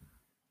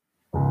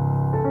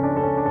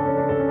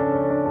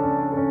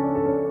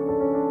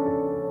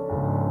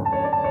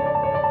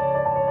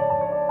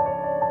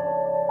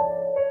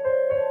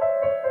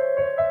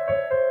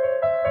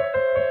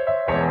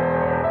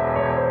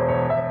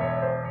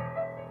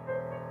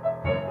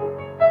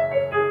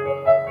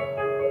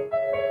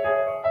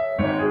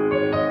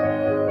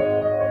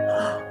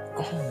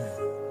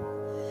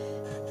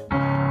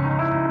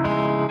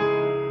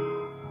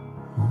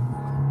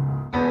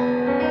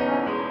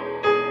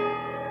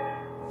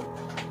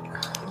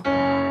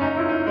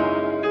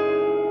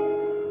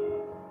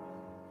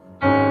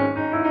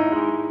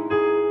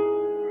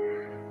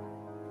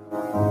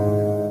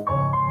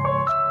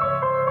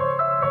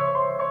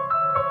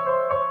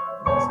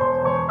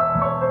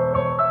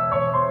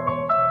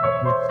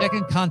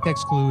 Second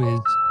context clue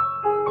is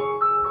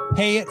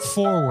pay it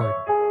forward.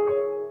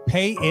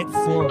 Pay it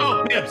forward.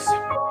 Oh, Bibbs.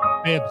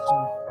 Bibbs.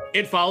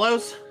 It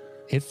Follows?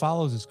 It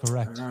Follows is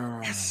correct.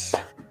 Yes.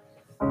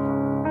 I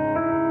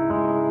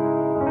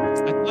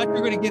thought you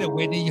were going to get it,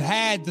 Whitney. You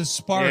had the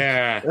spark.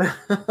 Yeah.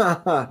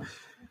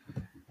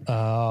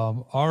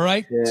 All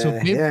right. Yeah, so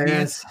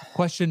Bibbs,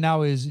 question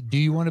now is, do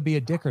you want to be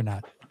a dick or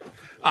not?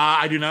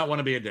 I do not want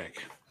to be a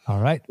dick. All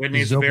right.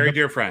 Whitney is a very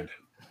dear friend.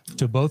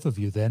 To both of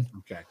you then.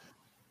 Okay.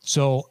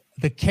 So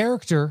the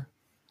character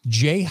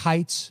Jay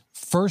Height's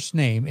first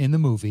name in the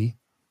movie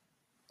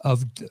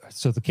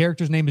so the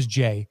character's name is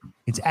Jay.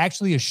 It's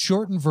actually a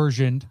shortened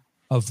version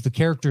of the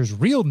character's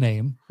real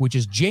name, which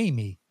is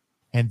Jamie.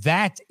 And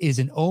that is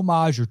an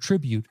homage or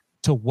tribute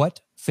to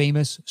what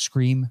famous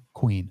Scream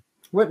queen?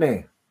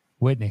 Whitney.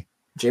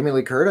 Jamie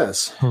Lee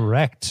Curtis.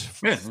 Correct.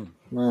 Yeah.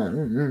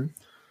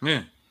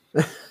 Yeah.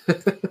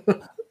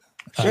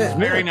 She's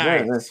very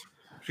nice.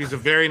 She's a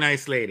very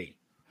nice lady.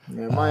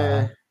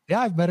 Yeah, yeah,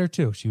 I've met her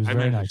too. She was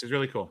very nice. She's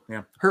really cool.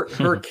 Yeah.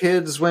 Her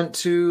kids went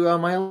to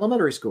my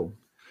elementary school.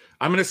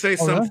 I'm going to say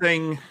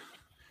something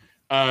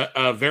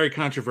very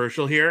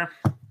controversial here.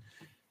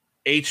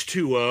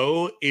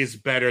 H2O is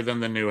better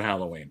than the new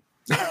Halloween.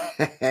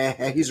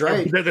 He's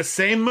right. They're the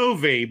same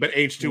movie, but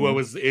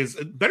H2O is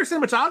better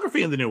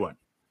cinematography in the new one.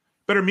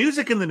 Better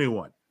music in the new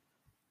one.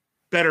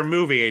 Better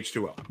movie,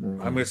 H2O. I'm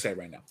going to say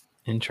right now.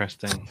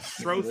 Interesting.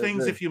 Throw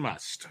things if you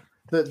must.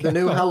 The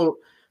new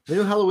The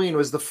new Halloween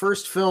was the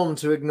first film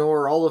to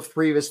ignore all of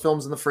previous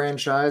films in the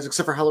franchise,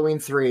 except for Halloween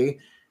 3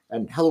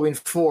 and Halloween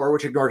 4,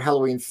 which ignored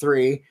Halloween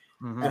 3,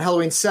 and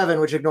Halloween 7,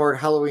 which ignored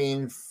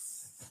Halloween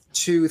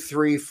 2,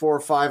 3, 4,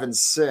 5, and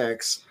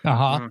 6.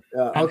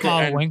 Okay.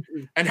 Halloween.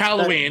 And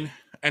Halloween.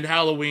 And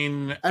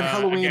Halloween. And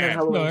Halloween again. and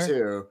Halloween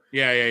 2.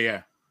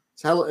 Yeah.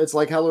 It's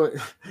like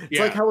Halloween. It's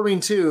like Halloween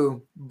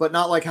 2, but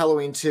not like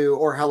Halloween 2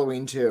 or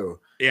Halloween 2.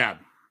 Yeah.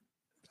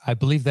 I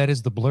believe that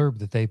is the blurb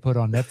that they put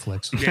on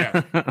Netflix.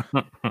 Yeah.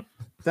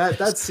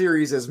 That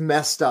series is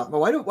messed up.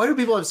 Why do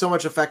people have so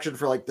much affection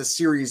for like the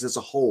series as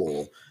a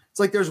whole? It's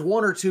like there's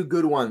one or two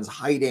good ones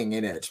hiding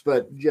in it,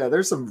 but yeah,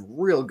 there's some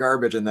real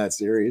garbage in that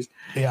series.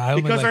 Yeah,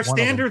 because our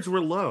standards were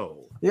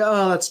low.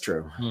 Yeah, that's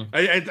true.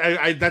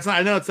 That's not.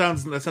 I know that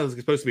sounds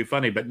supposed to be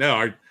funny, but no,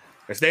 our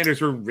standards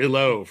were real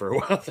low for a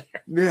while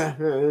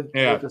there.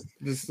 Yeah.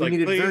 Just we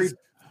needed very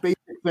basic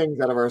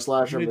things out of our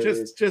slasher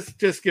movies.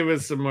 Just give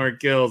us some more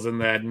kills in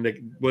that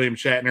William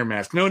Shatner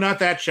mask. No, not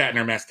that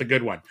Shatner mask, the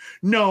good one.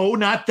 No,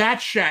 not that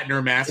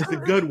Shatner mask, the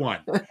good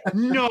one.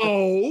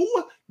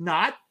 No,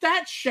 not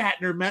that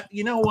Shatner mask.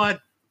 You know what?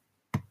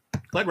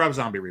 Let Rob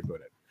Zombie reboot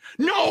it.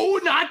 No,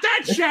 not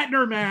that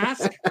Shatner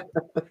mask.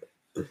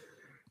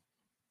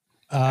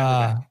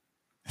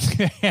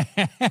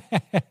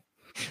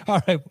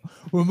 All right,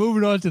 we're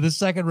moving on to the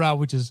second round,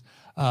 which is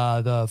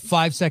the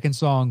 5-second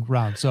song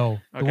round. So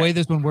the way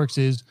this one works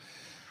is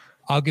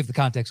I'll give the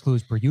context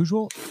clues per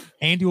usual.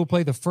 Andy will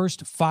play the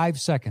first 5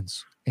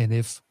 seconds. And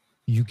if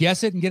you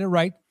guess it and get it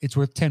right, it's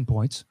worth 10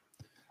 points.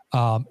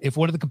 If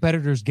one of the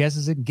competitors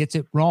guesses it and gets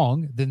it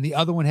wrong, then the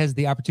other one has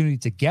the opportunity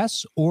to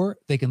guess, or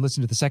they can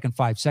listen to the second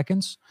 5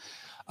 seconds.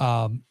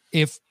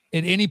 If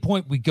at any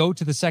point we go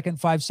to the second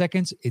 5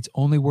 seconds, it's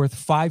only worth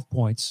 5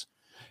 points.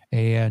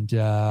 And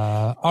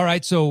all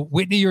right, so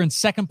Whitney, you're in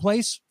second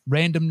place.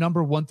 Random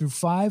number 1 through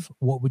 5.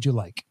 What would you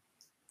like?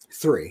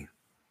 3.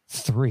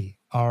 3.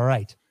 All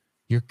right.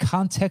 Your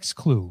context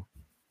clue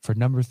for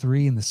number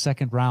 3 in the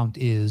second round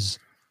is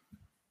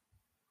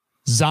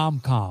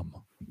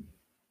Zomcom.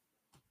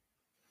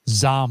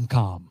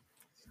 Zomcom.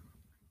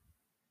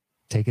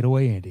 Take it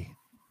away, Andy.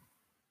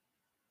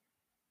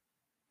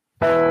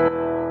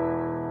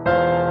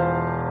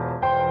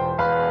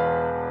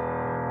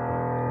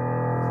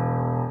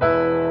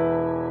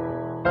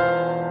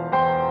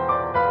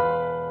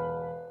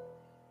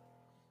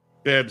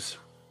 Bibs.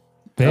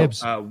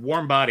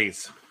 Warm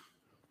Bodies.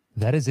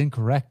 That is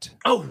incorrect.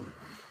 Oh.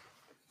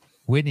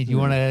 Whitney, do you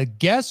want to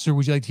guess, or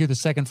would you like to hear the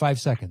second 5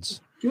 seconds?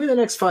 Give me the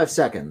next 5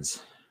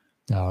 seconds.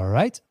 All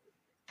right.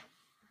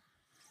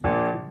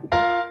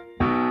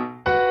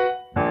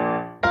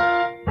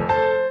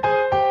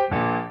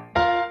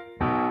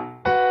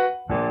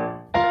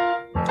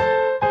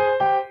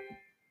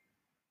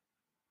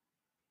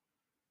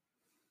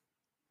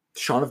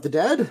 Shaun of the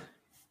Dead?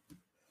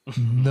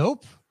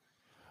 Nope.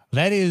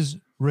 That is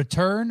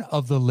Return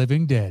of the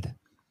Living Dead.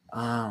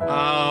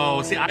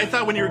 Oh, see, I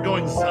thought when you were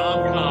going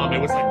Zomcom, it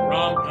was like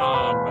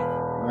rom-com,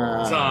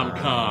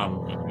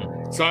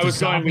 Zomcom. So I was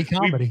going with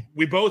comedy.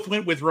 We both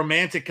went with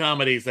romantic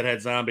comedies that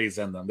had zombies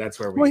in them. That's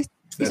where we. Well,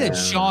 he said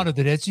Shaun of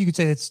the Dead, so you could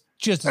say it's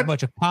just as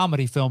much a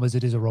comedy film as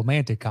it is a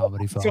romantic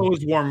comedy film. So it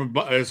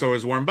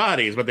was Warm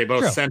Bodies, but they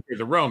both center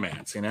the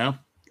romance, you know.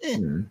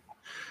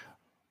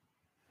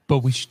 But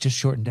we should just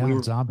shorten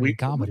down zombie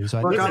comedy. So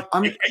I'm not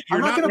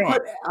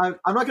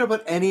going to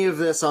put any of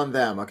this on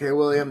them. Okay,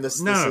 William, this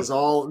is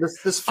all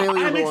this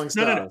failure belongs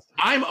to us.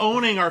 I'm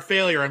owning our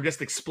failure. I'm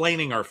just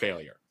explaining our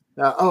failure.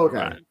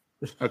 Okay.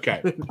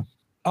 Okay.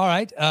 All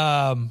right.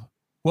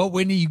 Well,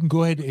 Whitney, you can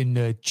go ahead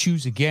and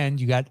choose again.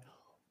 You got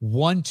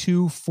 1,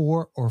 2,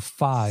 4, or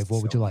 5.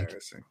 What would you like?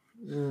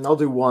 I'll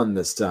do 1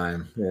 this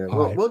time. Yeah,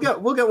 we'll get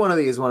one of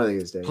these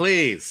days.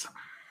 Please.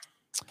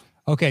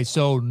 Okay,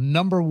 so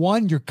number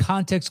 1, your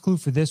context clue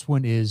for this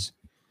one is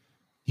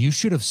you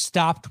should have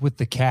stopped with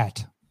the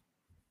cat.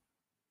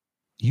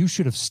 You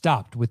should have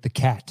stopped with the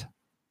cat.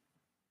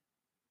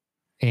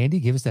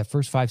 Andy, give us that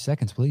first 5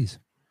 seconds, please.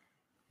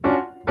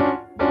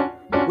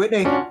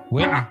 Whitney.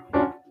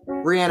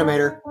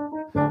 Reanimator.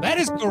 That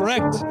is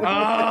correct.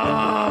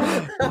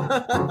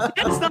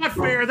 That's not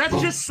fair.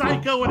 That's just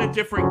Psycho in a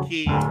different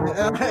key.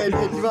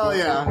 Well,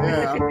 yeah.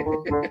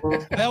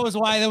 That was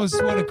one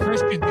of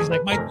Christian. He's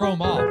like, might throw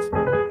him off.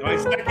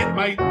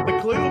 The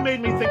clue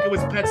made me think it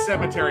was Pet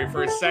Sematary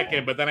for a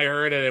second, but then I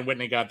heard it and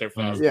Whitney got there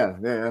fast. Yeah.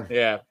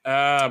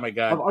 Oh my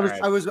God.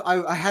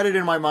 I had it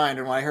in my mind,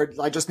 and when I heard,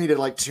 I just needed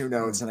like 2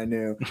 notes, and I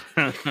knew.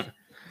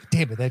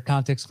 Damn it, that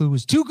context clue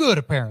was too good,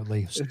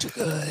 apparently. It was too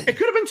good. It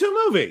could have been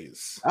 2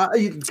 movies.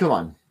 Come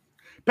on.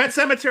 Pet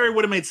Sematary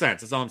would have made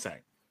sense. That's all I'm saying.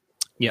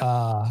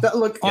 Yeah.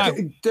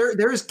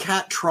 There is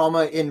cat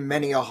trauma in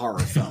many a horror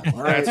film.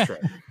 All right? That's true.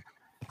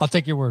 I'll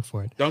take your word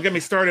for it. Don't get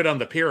me started on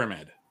The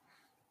Pyramid.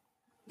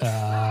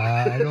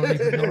 I don't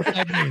even know what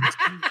that means.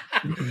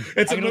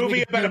 It's a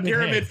movie about a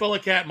pyramid full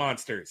of cat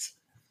monsters.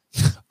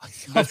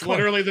 That's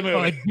literally the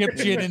movie.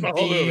 Egyptian and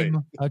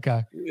theme.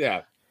 Okay.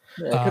 Yeah.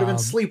 It could have been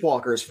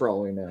Sleepwalkers for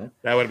all we know.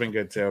 That would have been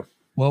good too.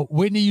 Well,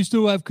 Whitney, you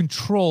still have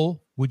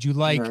control. Would you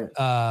like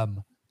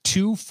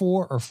 2,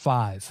 4, or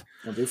 5?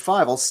 I'll do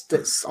 5.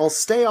 I'll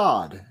stay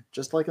odd,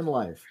 just like in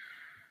life.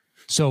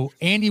 So,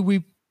 Andy,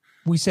 we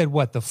said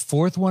what, the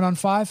fourth one on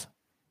 5?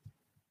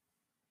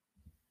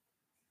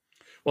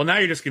 Well, now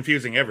you're just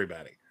confusing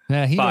everybody.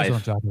 Yeah, he 5. knows what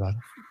I'm talking about.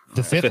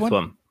 The fifth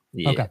one?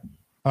 Yeah. Okay.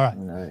 All right.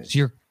 Nice. So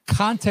your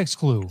context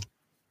clue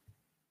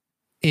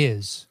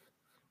is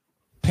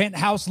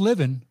penthouse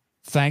living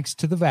thanks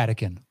to the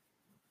Vatican.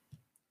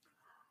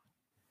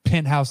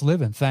 Penthouse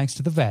living thanks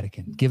to the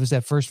Vatican. Give us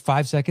that first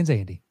 5 seconds,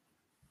 Andy.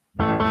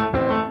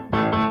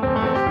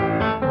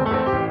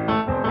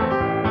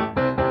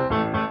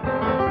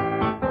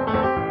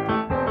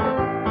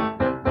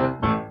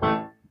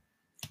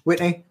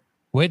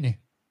 Whitney.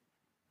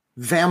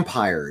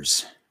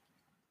 Vampires.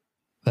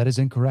 That is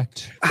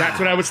incorrect. That's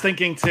what I was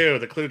thinking too.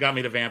 The clue got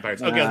me to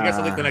vampires. Okay, I guess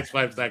I'll take the next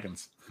 5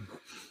 seconds.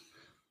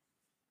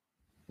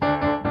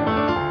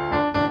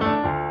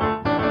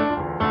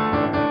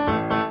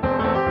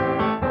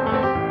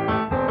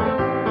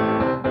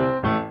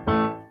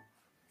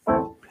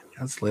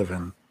 Penthouse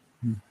living.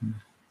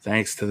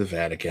 Thanks to the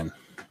Vatican.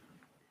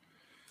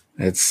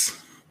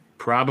 It's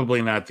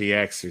probably not The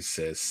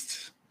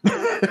Exorcist.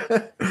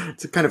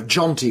 It's a kind of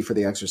jaunty for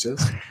The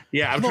Exorcist.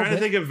 Yeah, I'm trying to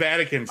think of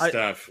Vatican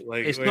stuff.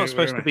 Like, it's not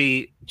supposed to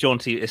be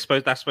jaunty.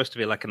 That's supposed to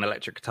be like an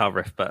electric guitar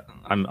riff, but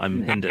I'm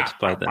hindered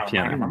by the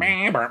piano.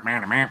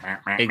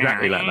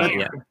 Exactly like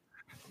that.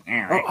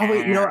 Yeah. Oh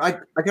wait, I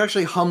can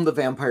actually hum the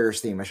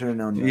Vampires theme. I should have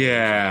known that.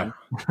 Yeah.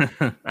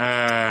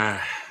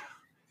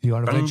 You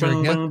want to venture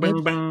again? I'm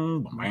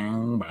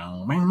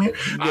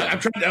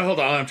trying to hold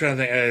on. I'm trying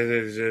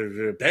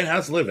to think.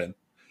 Penthouse living,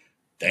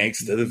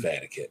 thanks to the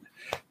Vatican,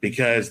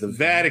 because the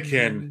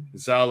Vatican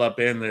is all up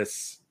in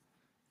this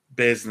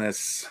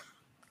business,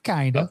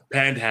 Kind of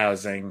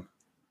penthousing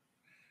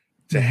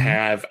to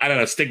have. I don't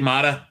know,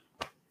 stigmata.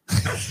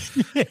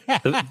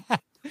 The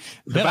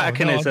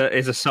Vatican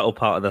is a subtle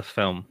part of the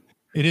film.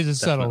 It is a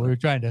subtle. We were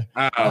trying to.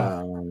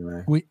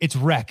 It's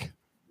wreck.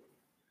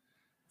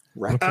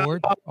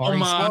 Record. Oh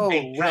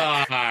my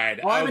god!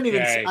 Oh,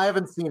 I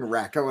haven't seen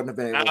Wreck. I wouldn't have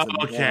been able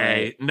to.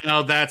 Okay,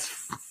 no, that's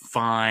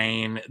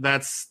fine.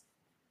 That's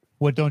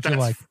what don't you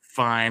like?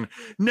 Fine.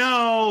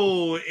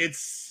 No,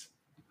 it's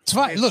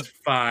fine. Look,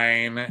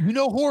 fine. You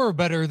know horror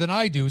better than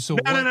I do. So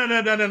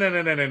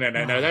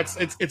no. That's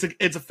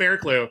it's a fair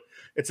clue.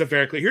 It's a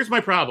fair clue. Here's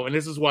my problem, and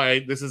this is why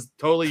this is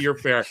totally your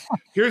fair.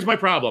 Here's my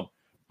problem.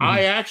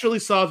 I actually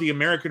saw the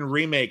American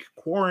remake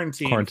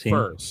Quarantine.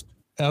 First.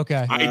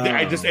 Okay.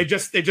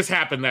 It just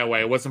happened that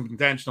way. It wasn't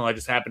intentional. I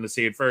just happened to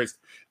see it first.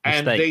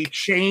 And they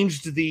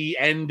changed the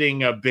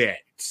ending a bit.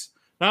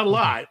 Not a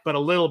lot, but a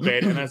little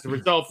bit. And as a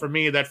result, for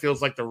me, that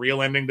feels like the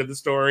real ending to the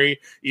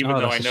story, even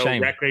though I know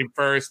Wreck came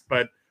first,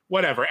 but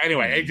whatever.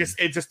 Anyway,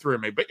 it just threw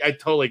me. But I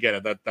totally get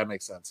it. That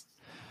makes sense.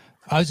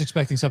 I was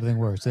expecting something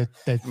worse.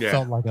 That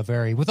felt like a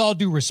very, with all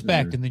due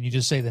respect, and then you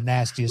just say the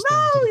nastiest thing.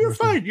 No, you're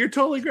fine. You're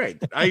totally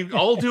great.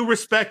 All due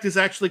respect is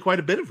actually quite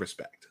a bit of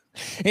respect.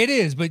 It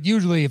is, but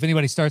usually if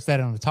anybody starts that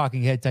on a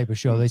talking head type of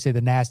show, they say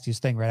the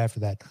nastiest thing right after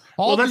that.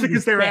 That's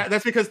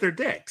because they're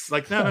dicks.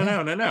 Like no.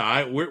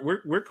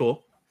 We're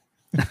cool.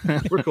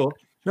 We're cool.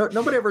 No,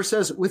 nobody ever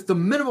says with the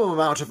minimum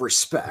amount of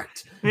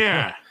respect.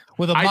 Yeah,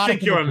 I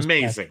think you're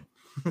amazing.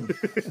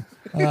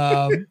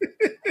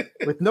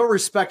 With no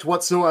respect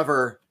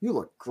whatsoever, you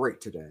look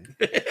great today.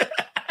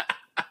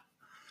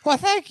 Well,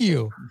 thank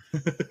you.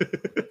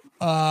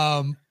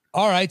 All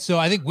right, so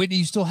I think Whitney,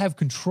 you still have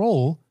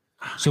control.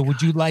 So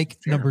would you like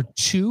number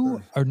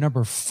 2 or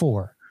number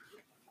 4?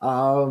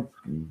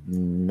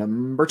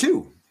 Number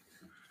 2.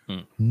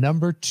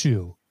 Number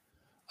 2.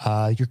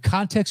 Your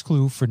context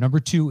clue for number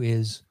 2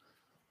 is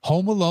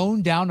Home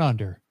Alone Down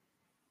Under.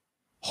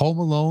 Home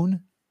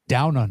Alone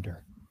Down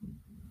Under.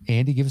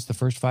 Andy, give us the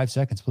first 5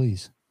 seconds,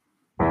 please.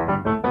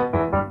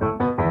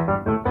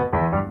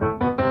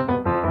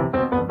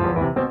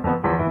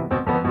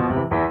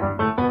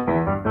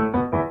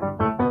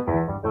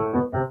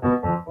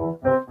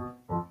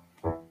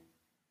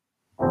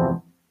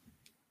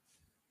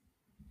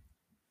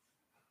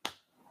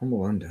 Home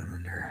Alone Down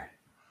Under.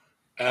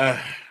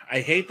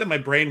 I hate that my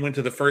brain went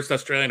to the first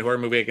Australian horror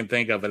movie I can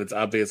think of, and it's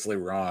obviously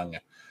wrong.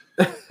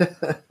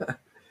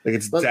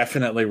 It's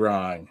definitely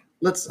wrong.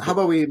 How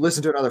about we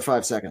listen to another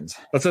 5 seconds?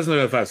 Let's listen to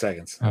another 5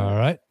 seconds. All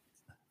right.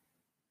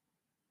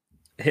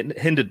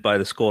 Hindered by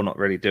the score not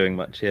really doing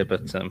much here,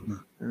 but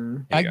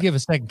I can give a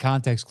second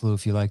context clue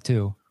if you like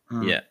too.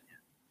 Yeah.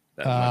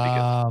 That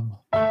might be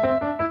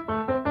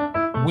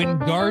good.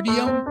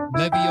 Wingardium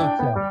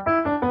Leviosa.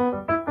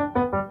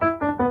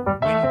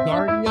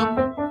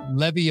 Wingardium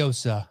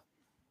Leviosa.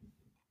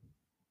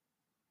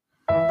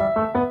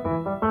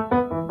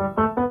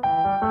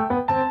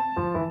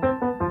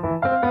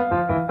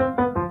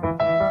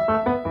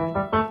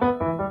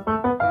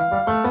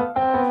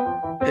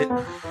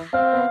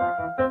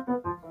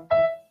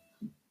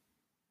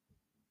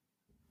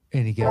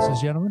 Any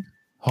guesses, gentlemen?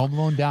 Home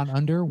Alone Down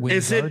Under.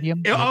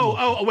 Wingardium.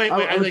 Wait.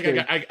 I think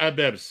I got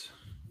Bibbs.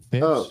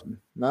 Oh,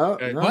 no.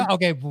 Well,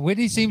 okay.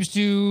 Whitney seems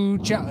to.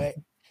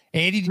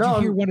 Andy, did you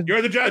hear one of?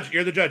 You're the judge.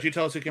 You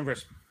tell us who came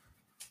first.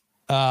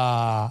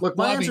 Look,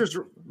 my answer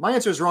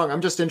is wrong.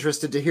 I'm just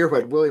interested to hear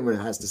what William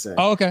has to say.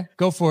 Oh, okay,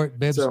 go for it,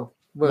 Bibbs. So,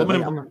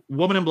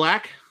 Woman in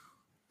Black.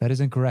 That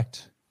is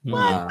incorrect. What?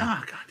 Oh,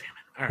 God damn it!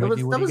 All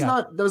right.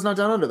 That was not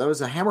Down Under. That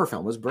was a Hammer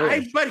film. It was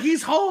brilliant. But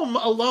he's home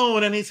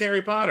alone and he's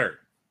Harry Potter.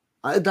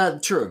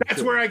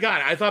 That's where I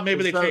got it. I thought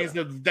maybe they changed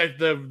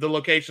the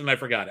location. And I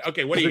forgot it.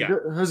 Okay, what do you got?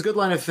 There's a good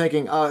line of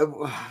thinking.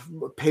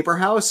 Paper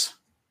House.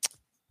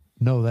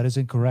 No, that is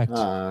incorrect.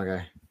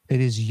 Okay.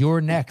 It is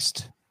You're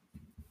Next.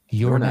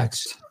 You're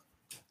Next.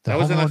 The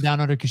Home Alone Down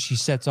Under, because she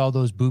sets all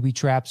those booby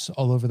traps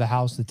all over the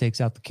house that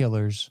takes out the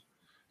killers.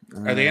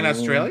 Are they in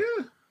Australia?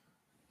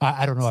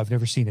 I don't know. I've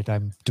never seen it.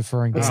 I'm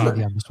deferring to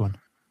Andy on this one.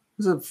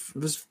 It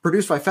was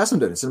produced by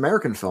Fessenden. It's an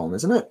American film,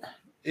 isn't it?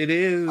 It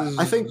is.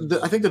 I think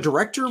the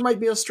director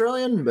might be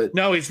Australian, but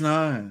no, he's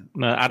not.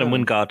 No, Adam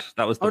Wingard.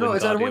 That was. No,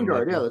 it's Adam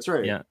Wingard. Yeah, that's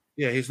right. Yeah,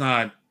 he's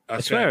not.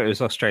 I swear it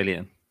was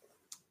Australian.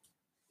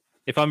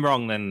 If I'm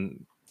wrong,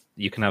 then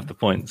you can have the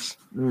points.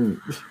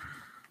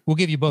 We'll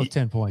give you both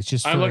 10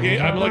 points. I'm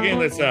looking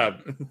this up.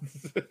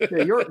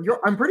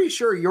 I'm pretty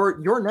sure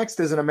Your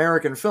Next is an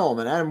American film,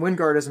 and Adam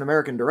Wingard is an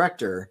American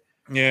director.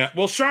 Yeah.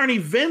 Well, Sharni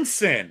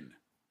Vinson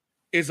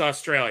is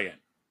Australian.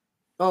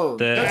 Oh,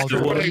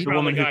 the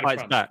woman who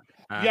fights back.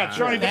 Yeah,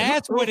 Sharni.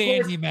 That's what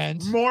Andy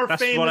meant. More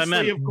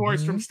famously, of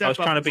course, from Step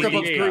Up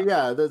 3D.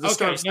 Yeah, the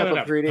start of Step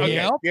Up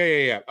 3D.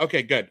 Okay, yeah.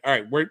 Okay, good. All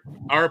right,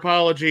 our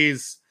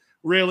apologies.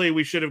 Really,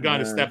 we should have gone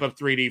to Step Up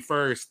 3D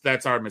first.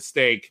 That's our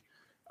mistake.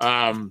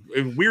 A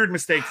weird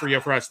mistake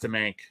for us to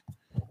make.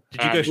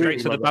 Did you go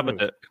straight to the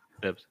Babadook?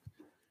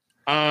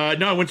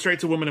 No, I went straight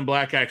to Woman in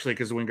Black, actually,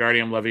 because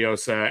Wingardium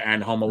Leviosa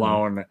and Home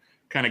Alone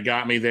kind of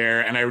got me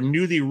there. And I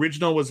knew the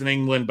original was in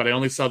England, but I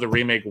only saw the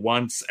remake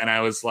once, and I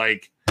was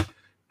like,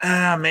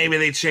 maybe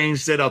they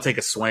changed it. I'll take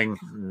a swing.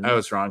 I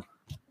was wrong.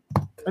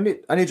 I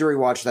need to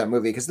rewatch that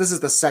movie, because this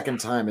is the second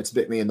time it's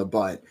bit me in the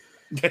butt.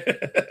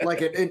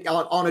 Like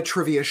on a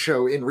trivia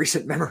show in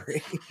recent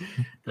memory.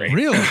 Great.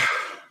 Really?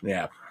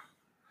 Yeah.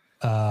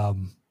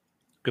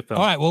 Good film.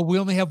 All right. Well, we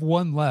only have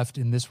one left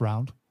in this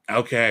round.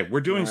 Okay, we're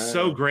doing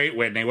so great,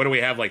 Whitney. What do we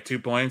have? Like 2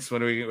 points?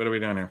 What are we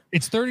doing here?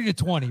 It's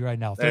 30-20 right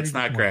now. That's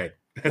not great.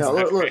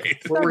 Look,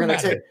 we're gonna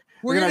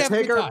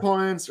take our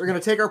points. We're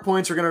gonna take our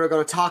points. We're gonna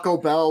go to Taco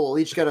Bell. We'll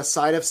each get a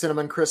side of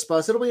cinnamon crisp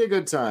bus. It'll be a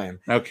good time.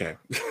 Okay.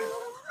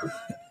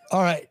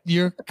 All right.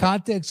 Your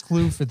context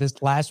clue for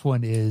this last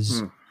one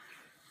is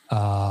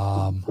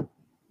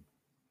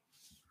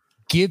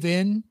give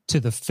in to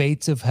the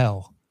fates of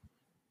hell.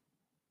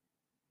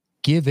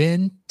 Give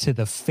in to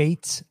the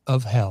fates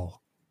of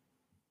hell.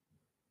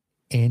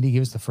 Andy,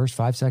 give us the first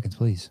 5 seconds,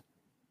 please.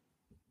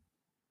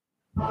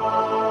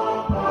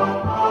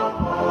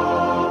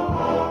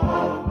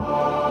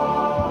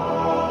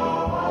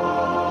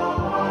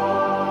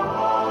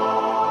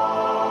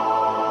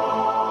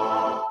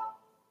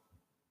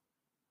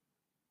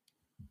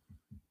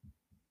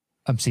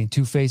 I'm seeing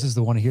two faces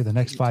that want to hear the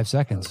next 5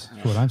 seconds.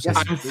 That's what I'm saying.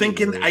 I'm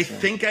thinking. I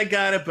think I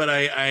got it, but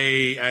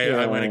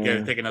I want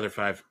to take another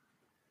 5.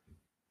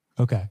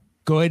 Okay.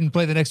 Go ahead and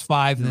play the next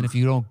 5, and then if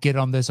you don't get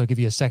on this, I'll give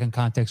you a second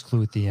context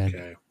clue at the end.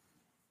 Okay.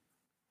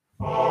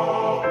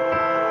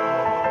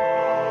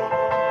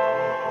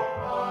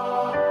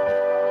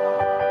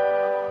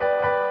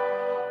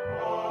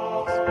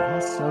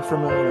 That's so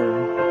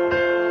familiar.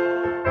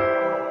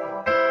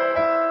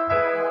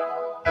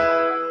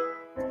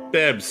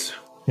 Bibbs.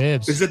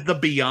 Is it The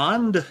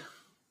Beyond?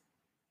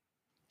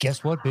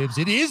 Guess what, Bibbs?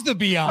 It is The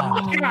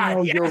Beyond. Oh,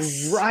 God,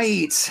 yes. You're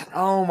right.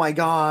 Oh my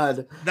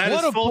God. That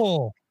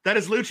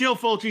is Lucio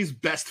Fulci's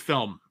best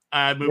film.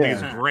 Movie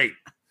is great.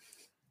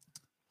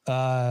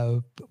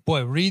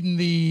 Boy, reading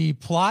the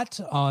plot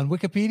on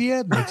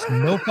Wikipedia makes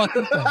no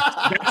fucking sense.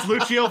 That's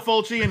Lucio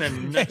Fulci in a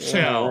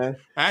nutshell.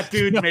 That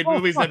dude made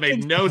movies that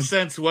made no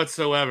sense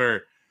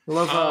whatsoever.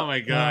 Oh my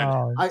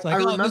God. I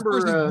remember this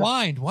person's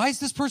blind. Why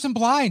is this person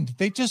blind?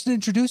 They just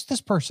introduced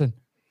this person.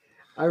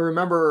 I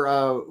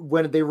remember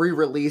when they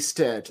re-released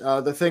it,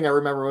 the thing I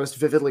remember most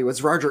vividly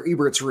was Roger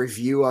Ebert's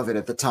review of it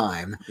at the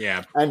time.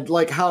 Yeah. And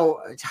like how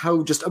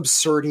just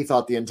absurd he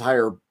thought the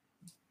entire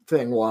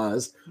thing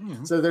was.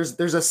 Mm-hmm. So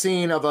there's a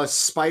scene of a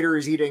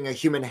spiders eating a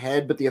human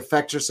head, but the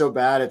effects are so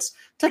bad it's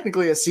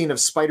technically a scene of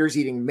spiders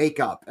eating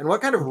makeup. And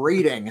what kind of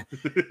rating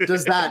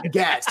does that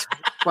get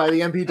by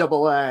the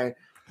MPAA?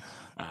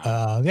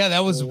 Yeah,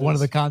 that was one of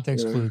the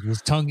context clues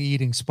was tongue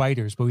eating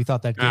spiders, but we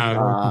thought that gave it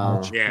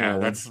much. Yeah,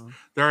 that's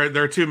there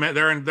are too many.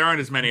 There aren't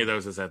as many of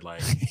those as I'd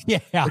like.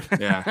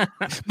 yeah.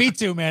 Me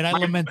too, man. I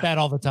lament that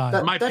all the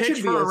time. My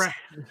pitch for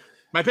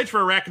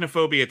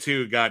Arachnophobia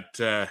 2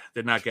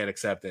 did not get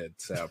accepted.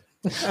 So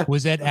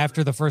was that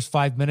after the first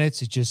 5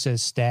 minutes? It just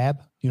says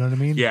stab. You know what I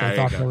mean? Yeah, I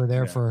thought they were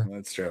there for.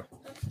 That's true.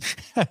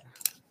 That's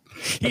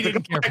a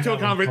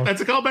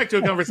callback to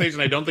a conversation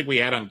I don't think we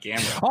had on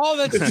camera. Oh,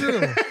 that's true.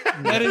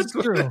 That is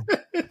true.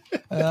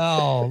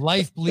 Oh,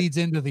 life bleeds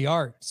into the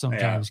art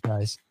sometimes,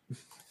 guys.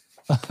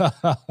 All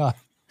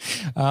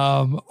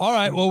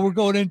right. Well, we're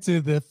going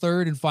into the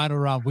third and final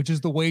round, which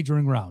is the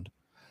wagering round.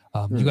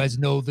 You guys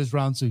know this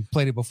round, so you've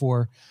played it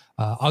before.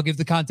 I'll give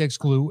the context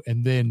clue,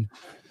 and then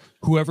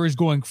Whoever is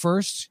going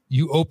first,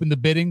 you open the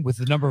bidding with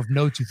the number of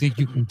notes you think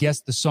you can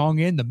guess the song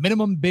in. The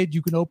minimum bid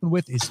you can open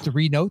with is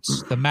 3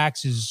 notes. The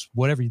max is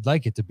whatever you'd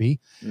like it to be.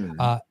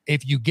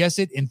 If you guess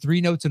it in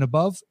 3 notes and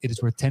above, it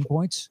is worth 10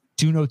 points.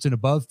 2 notes and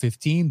above,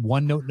 15.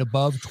 1 note and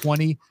above,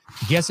 20.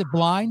 Guess it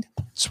blind,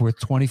 it's worth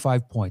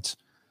 25 points.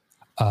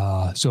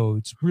 So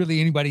it's really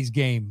anybody's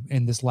game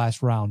in this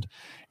last round.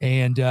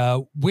 And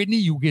Whitney,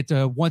 you get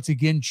to once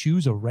again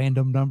choose a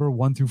random number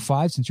 1 through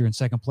 5 since you're in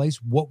second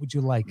place. What would you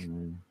like?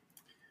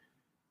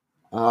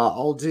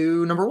 I'll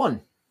do number 1.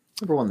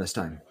 Number 1 this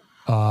time.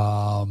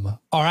 All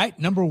right,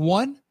 number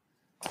 1.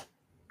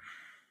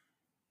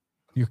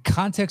 Your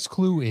context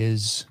clue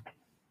is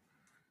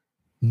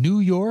New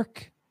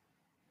York,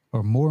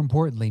 or more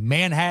importantly,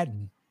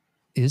 Manhattan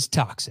is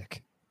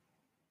toxic.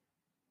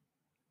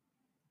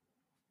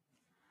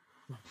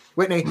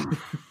 Whitney.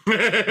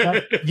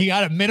 You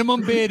got a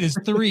minimum bid is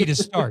 3 to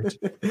start.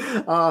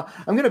 I'm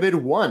going to bid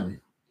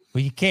 1.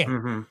 Well, you can't.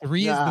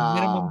 3 is the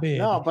minimum bid.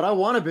 No, but I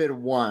want to bid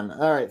 1.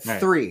 All right,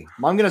 3.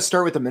 I'm going to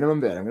start with the minimum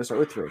bid. I'm going to start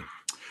with 3.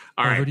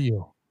 All right. Over to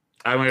you.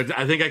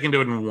 I think I can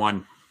do it in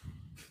 1.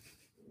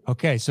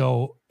 Okay,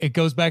 so it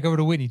goes back over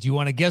to Whitney. Do you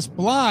want to guess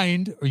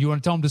blind, or you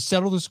want to tell him to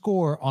settle the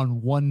score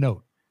on 1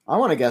 note? I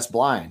want to guess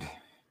blind.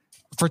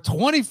 For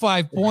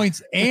 25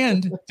 points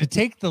and to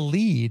take the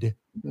lead,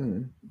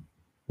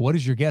 what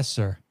is your guess,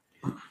 sir?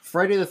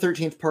 Friday the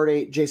 13th, Part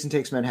 8, Jason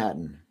Takes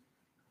Manhattan.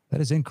 That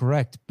is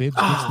incorrect. Bibbs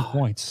gets the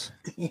points.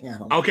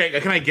 Damn. Okay,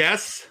 can I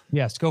guess?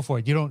 Yes, go for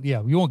it. You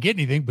won't get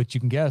anything, but you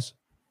can guess.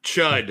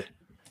 Chud.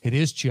 It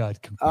is Chud.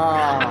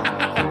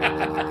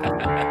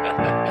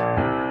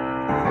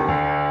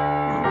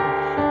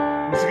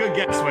 It's a good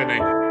guess,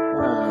 Whitney.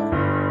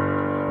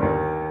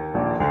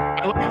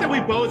 I like that we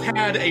both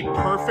had a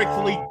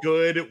perfectly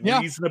good,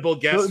 reasonable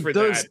guess for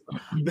that.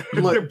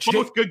 They're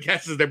both good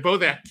guesses. They're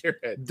both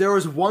accurate. There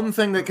was one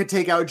thing that could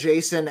take out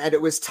Jason, and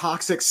it was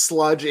toxic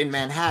sludge in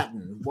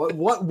Manhattan.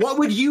 What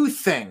would you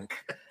think?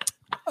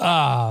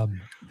 That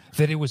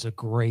it was a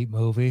great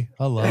movie.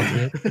 I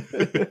loved it.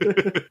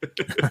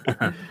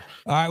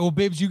 All right, well,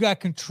 Bibbs, you got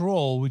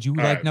control. Would you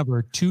like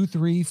number 2,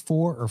 3,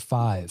 4, or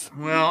 5?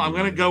 Well, I'm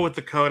going to go with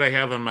the code I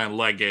have on my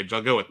luggage.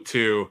 I'll go with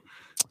 2.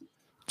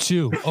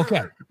 2.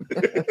 Okay.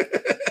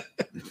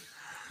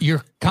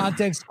 Your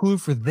context clue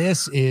for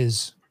this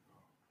is,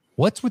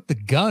 what's with the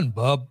gun,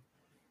 bub?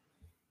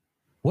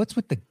 What's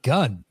with the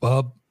gun,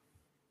 bub?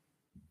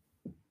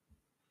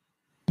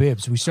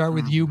 Bibbs, we start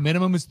with you.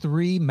 Minimum is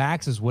 3.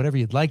 Max is whatever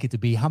you'd like it to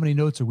be. How many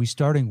notes are we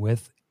starting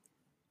with?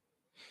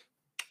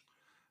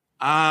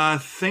 I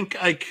think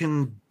I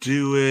can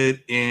do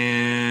it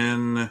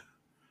in...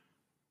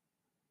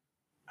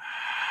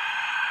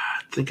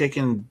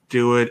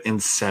 in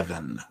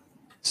 7.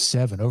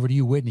 7. Over to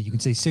you, Whitney. You can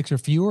say 6 or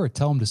fewer, or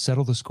tell him to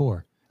settle the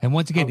score. And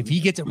once again, if he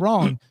gets it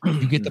wrong,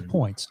 you get the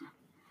points.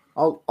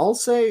 I'll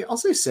say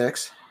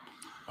 6.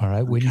 All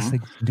right, Whitney's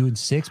doing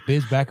 6.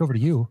 Biz, back over to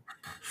you.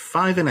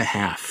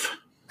 5.5.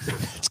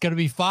 It's going to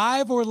be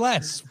 5 or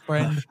less,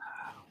 friend.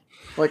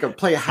 Like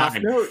play a half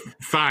note.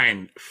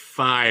 Fine.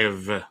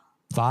 5.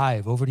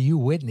 5. Over to you,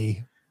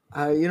 Whitney.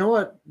 You know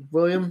what,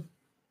 William?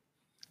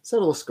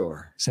 Settle the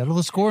score. Settle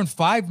the score in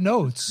 5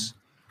 notes.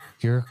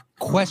 Your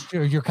question,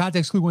 or your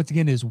context clue once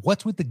again is,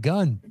 what's with the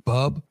gun,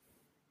 bub?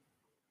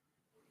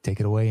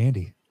 Take it away,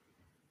 Andy.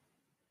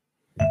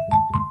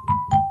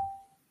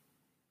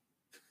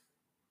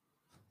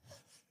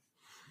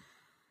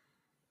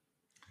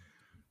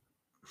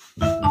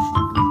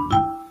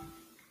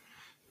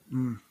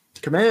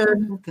 Come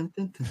in.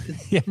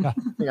 Yeah.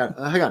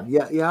 Hang on.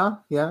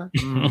 Yeah.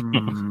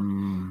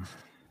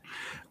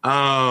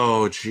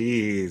 Oh,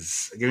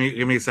 geez.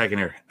 Give me a second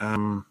here.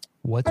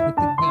 What's with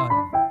the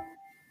gun,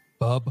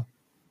 bub?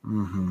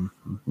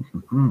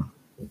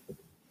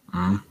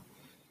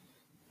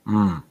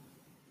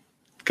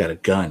 Got a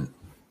gun.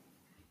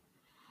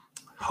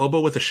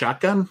 Hobo with a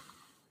shotgun?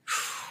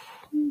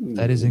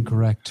 That is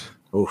incorrect.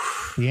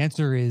 Oof. The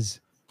answer is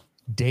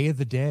Day of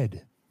the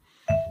Dead.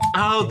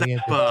 Oh,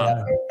 that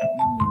bub.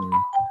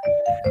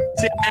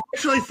 See, I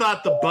actually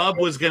thought the bub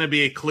was going to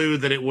be a clue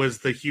that it was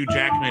the Hugh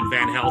Jackman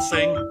Van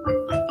Helsing.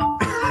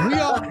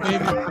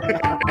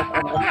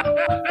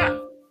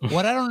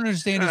 What I don't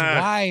understand is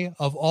why,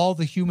 of all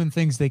the human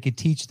things they could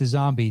teach the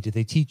zombie, did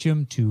they teach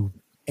him to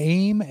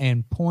aim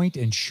and point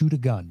and shoot a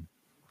gun?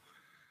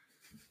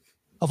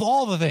 Of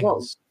all the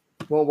things.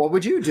 Well, what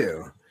would you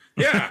do?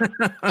 Yeah.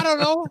 I don't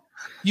know.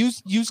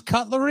 Use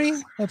cutlery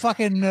and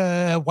fucking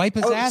wipe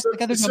his ass. I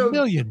got a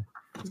million.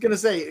 I was going to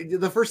say,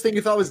 the first thing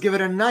you thought was give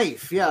it a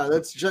knife. Yeah,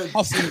 that's just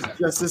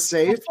as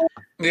safe.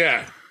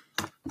 Yeah.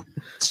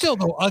 Still,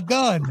 though, a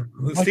gun.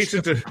 Let's teach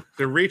it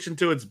to reach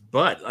into its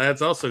butt.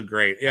 That's also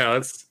great. Yeah,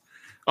 that's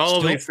all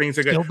of these things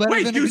are good.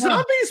 Wait, do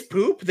zombies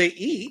poop? They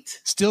eat?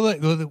 Still,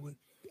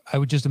 I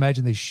would just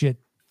imagine they shit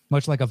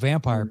much like a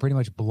vampire, pretty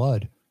much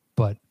blood.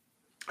 But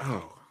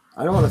I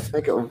don't want to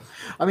think of.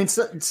 I mean,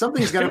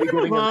 something's got to be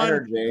giving them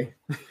energy.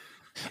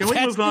 Can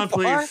we move on,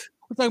 please?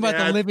 We're talking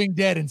about the living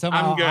dead, and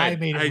somehow I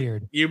made it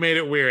weird. You made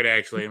it weird,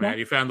 actually, Matt.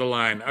 You found the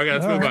line. Okay,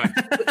 let's move on.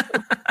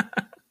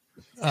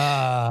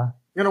 You're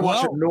gonna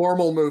watch a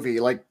normal movie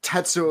like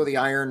Tetsuo the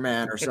Iron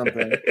Man or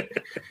something.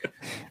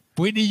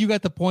 Whitney, you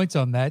got the points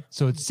on that.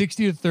 So it's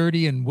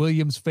 60-30 in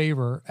William's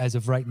favor as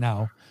of right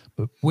now.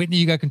 But Whitney,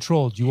 you got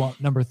control. Do you want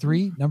number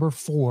 3, number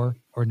 4,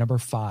 or number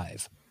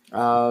 5?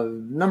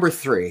 Number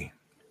 3.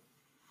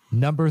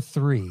 Number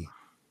 3.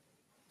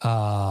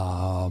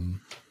 I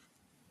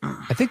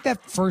think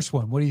that first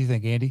one. What do you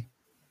think, Andy?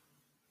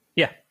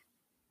 Yeah.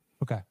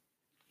 Okay.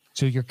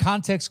 So your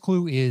context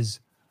clue is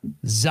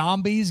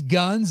zombies,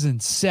 guns,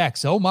 and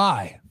sex. Oh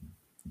my.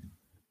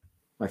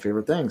 My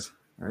favorite things.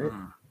 All right.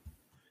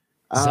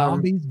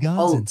 Zombies,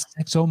 guns, and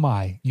sex. Oh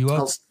my. You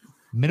up?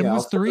 Minimum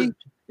is 3?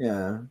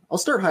 I'll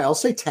start high. I'll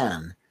say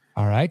 10.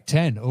 All right.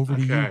 10. Over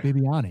to you,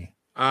 Bibiani.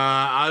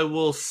 I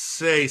will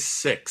say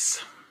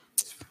 6.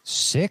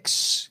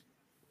 6.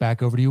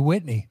 Back over to you,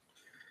 Whitney.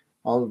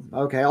 I'll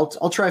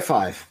try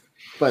 5.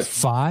 But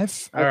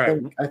 5? I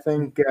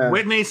think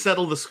Whitney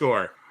settled the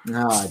score.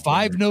 No,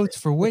 5 notes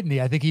for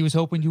Whitney. I think he was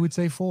hoping you would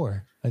say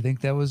 4. I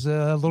think that was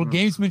a little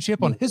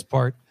gamesmanship on his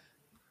part.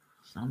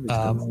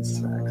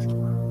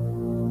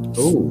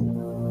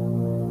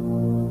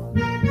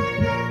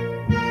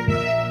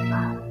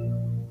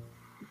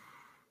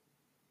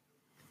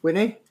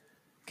 Whitney?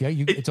 Okay,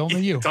 it's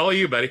only you. It's all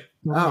you, buddy.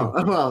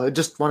 Oh, well, I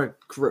just want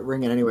to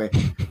ring it anyway.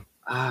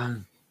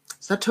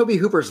 Is that Toby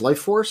Hooper's Life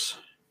Force?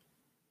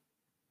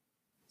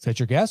 Is that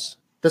your guess?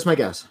 That's my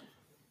guess.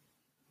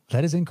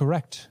 That is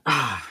incorrect.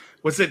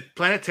 Was it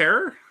Planet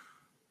Terror?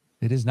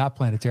 It is not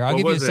Planet Terror. I'll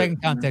give you a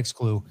second context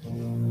clue.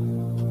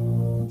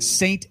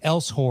 Saint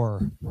Elsewhere.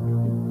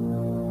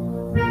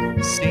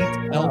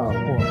 Saint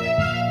Elsewhere.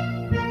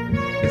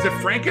 Is it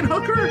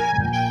Frankenhooker?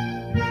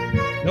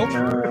 Nope.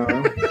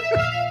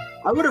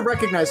 I would have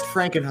recognized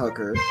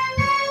Frankenhooker.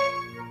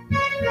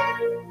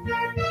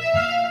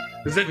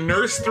 Is it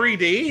Nurse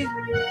 3D?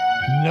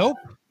 Nope.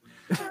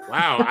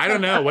 Wow, I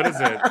don't know. What is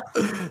it?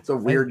 It's a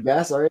weird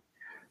guess. All right.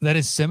 That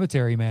is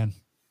Cemetery Man.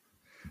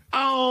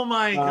 Oh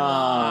my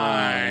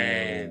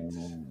god.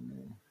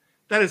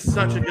 That is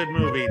such a good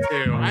movie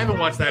too. I haven't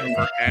watched that in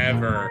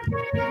forever.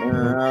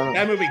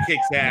 That movie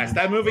kicks ass.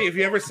 That movie, if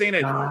you ever seen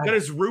it, that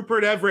is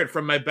Rupert Everett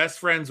from My Best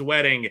Friend's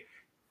Wedding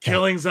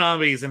killing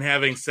zombies and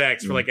having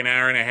sex for like an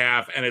hour and a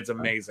half, and it's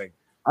amazing.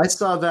 I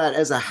saw that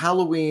as a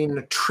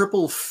Halloween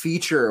triple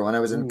feature when I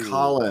was in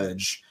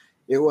college.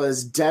 It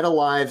was Dead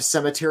Alive,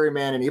 Cemetery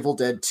Man, and Evil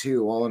Dead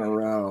 2 all in a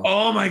row.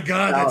 Oh my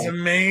god, that's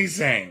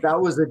amazing.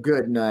 That was a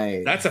good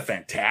night. That's a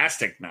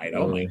fantastic night.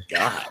 Oh my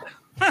god.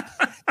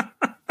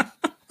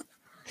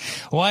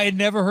 Well, I had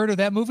never heard of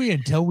that movie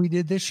until we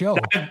did this show.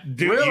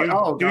 Do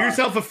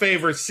yourself a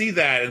favor, see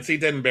that, and see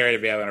Dead and Buried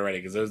if you haven't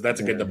already, because that's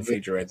a good double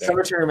feature right there.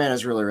 Cemetery Man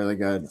is really, really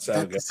good.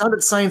 It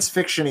sounded science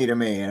fiction-y to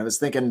me, and I was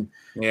thinking,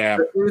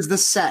 it was the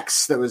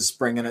sex that was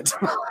bringing it to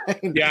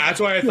mind. Yeah, that's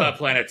why I thought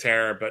Planet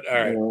Terror, but all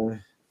right.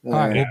 All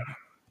right. Well,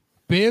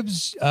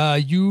 Bibbs,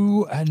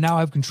 you now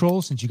have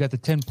control since you got the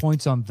 10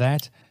 points on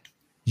that.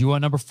 Do you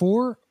want number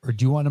 4 or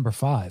do you want number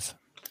 5?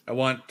 I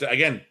want,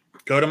 again,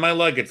 go to my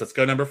luggage. Let's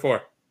go number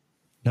 4.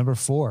 Number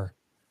 4.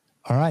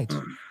 All right.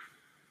 So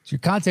your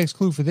context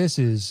clue for this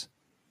is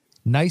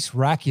Nice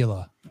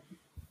Racula.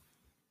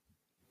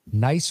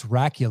 Nice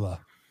Racula.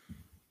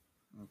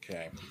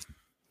 Okay.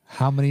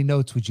 How many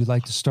notes would you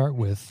like to start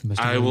with, Mr.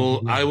 I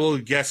will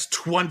guess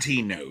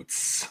 20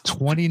 notes.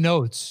 20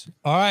 notes.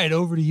 All right,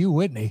 over to you,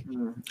 Whitney.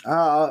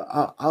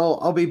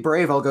 I'll be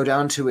brave. I'll go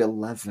down to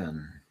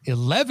 11.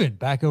 11.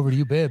 Back over to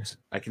you, Bibbs.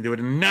 I can do it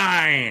in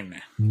 9.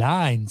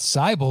 9.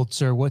 Seibold,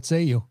 sir, what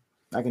say you?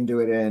 I can do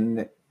it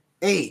in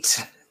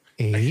 8.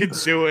 8. I can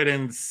do it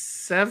in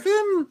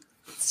 7.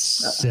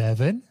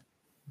 7.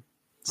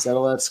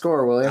 Settle that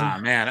score, William. Ah,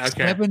 man.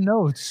 Okay. 7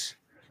 notes.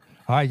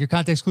 All right, your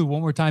context clue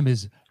one more time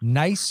is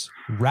Nice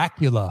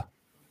Racula.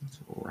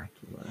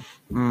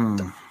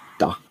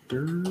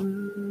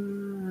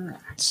 Doctor.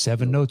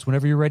 7 notes.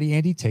 Whenever you're ready,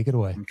 Andy, take it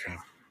away. Okay.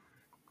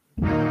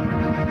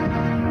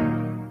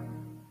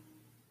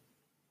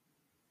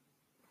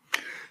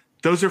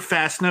 Those are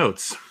fast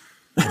notes.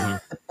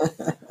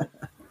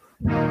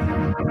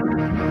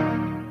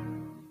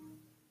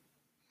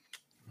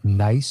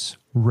 Nice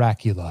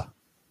Racula.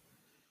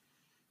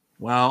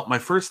 Well, my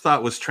first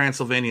thought was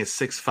Transylvania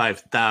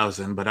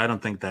 65000, but I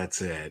don't think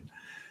that's it.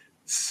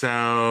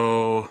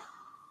 So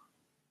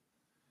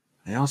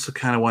I also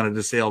kind of wanted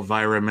to say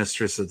Elvira,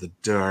 Mistress of the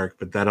Dark,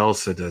 but that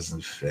also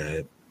doesn't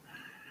fit.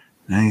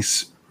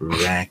 Nice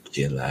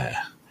Racula.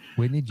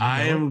 Whitney,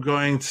 I am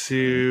going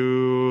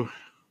to...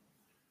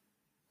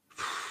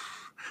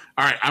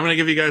 All right, I'm going to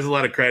give you guys a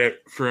lot of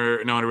credit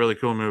for knowing a really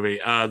cool movie.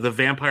 The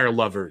Vampire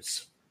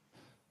Lovers.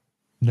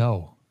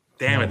 No.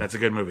 Damn it, that's a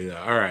good movie, though.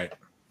 All right.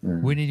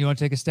 Whitney, do you want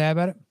to take a stab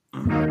at it?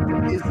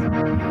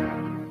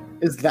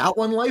 Is that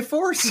one Life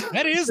Force?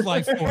 That is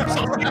Life Force.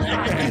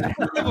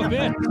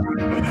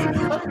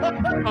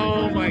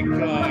 Oh my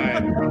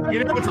god.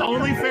 You know, it's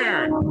only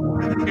fair.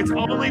 It's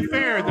only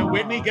fair that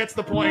Whitney gets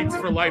the points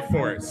for Life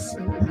Force.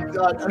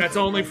 That's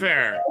only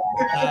fair.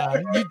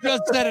 You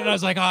just said it. And I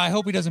was like, I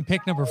hope he doesn't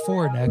pick number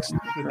 4 next.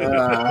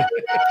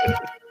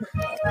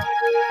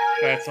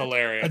 That's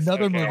hilarious.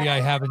 Another movie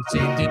I haven't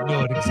seen, didn't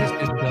know it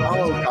existed.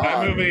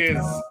 That movie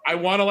is. I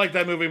want to like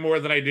that movie more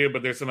than I do,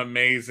 but there's some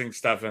amazing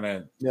stuff in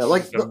it. Yeah,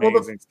 like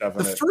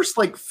the first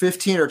like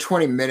 15 or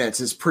 20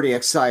 minutes is pretty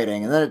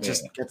exciting, and then it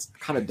just gets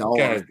kind of dull.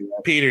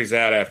 Peters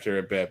out after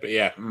a bit, but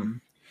yeah.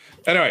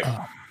 Anyway,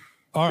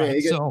 all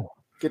right. So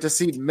get to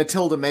see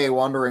Matilda May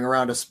wandering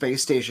around a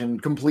space station,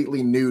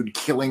 completely nude,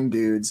 killing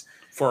dudes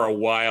for a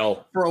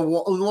while, for a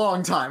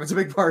long time. It's a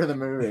big part of the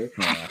movie.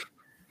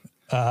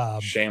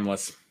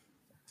 Shameless.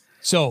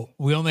 So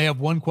we only have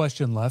one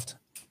question left.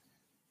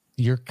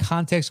 Your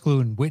context clue,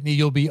 and Whitney,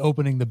 you'll be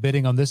opening the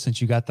bidding on this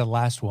since you got the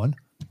last one.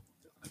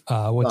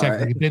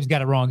 Technically, Bib's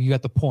got it wrong. You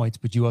got the points,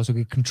 but you also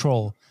get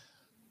control.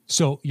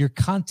 So your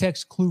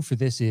context clue for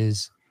this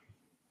is,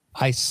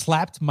 I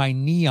slapped my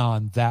knee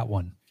on that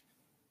one.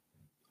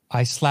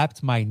 I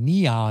slapped my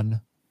knee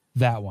on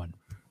that one.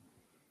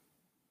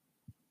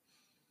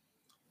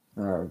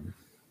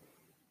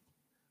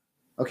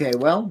 Okay,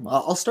 well,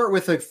 I'll start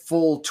with a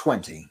full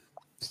 20.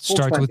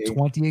 Starts with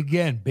 20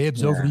 again.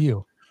 Bibbs, over to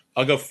you.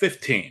 I'll go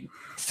 15.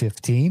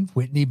 15.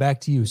 Whitney, back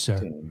to you,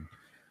 sir.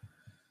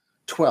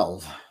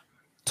 12.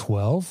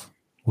 12.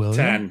 William?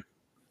 10.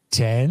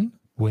 10.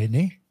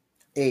 Whitney?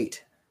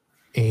 8.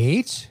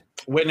 8.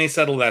 Whitney,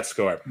 settle that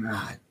score. All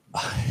right.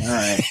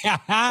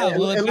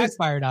 Well, it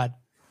backfired on. At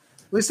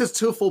least it's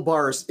 2 full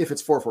bars if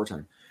it's 4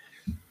 time.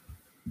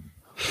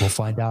 We'll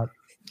find out.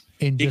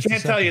 You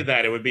can't tell you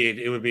that. It would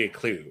be a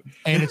clue.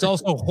 And it's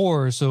also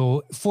horror,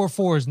 so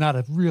 4/4 is not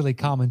a really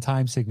common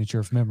time signature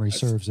if memory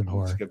serves in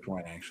horror. That's a good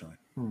point, actually.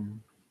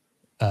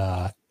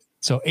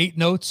 So 8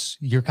 notes.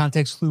 Your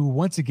context clue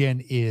once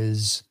again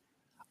is,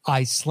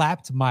 I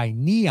slapped my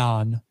knee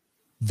on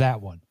that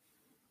one.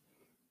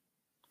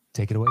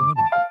 Take it away,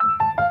 Andy.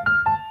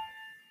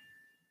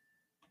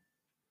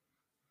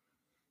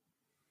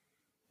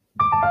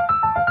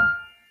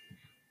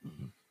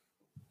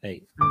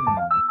 Eight.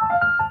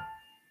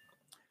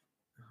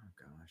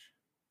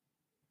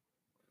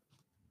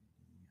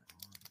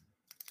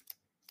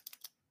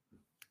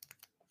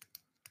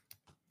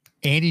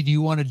 Andy, do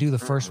you want to do the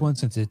first one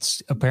since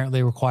it's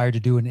apparently required to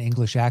do an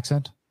English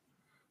accent?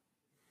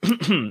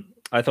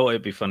 I thought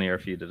it'd be funnier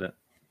if you did it.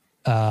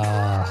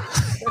 I'm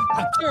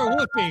sure it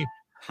would be.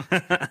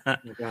 Oh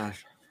my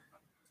gosh.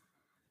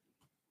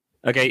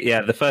 Okay,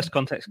 yeah, the first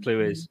context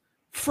clue is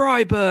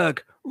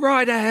Freiburg,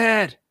 right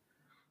ahead.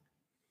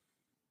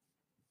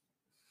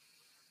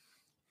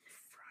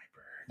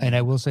 And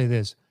I will say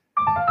this.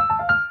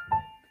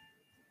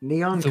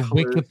 Neon the colors.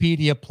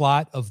 Wikipedia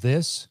plot of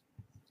this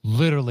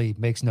literally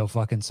makes no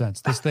fucking sense.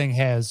 This thing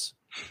has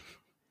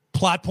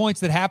plot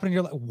points that happen and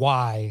you're like,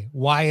 why?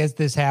 Why is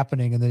this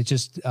happening? And then it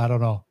just, I don't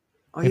know.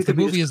 If the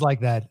movie is like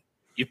that.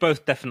 You've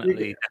both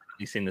definitely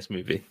seen this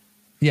movie.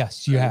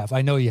 Yes, you have.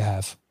 I know you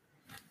have.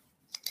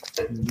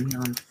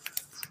 Neon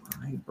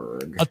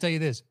Freiburg. I'll tell you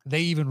this.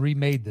 They even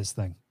remade this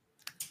thing.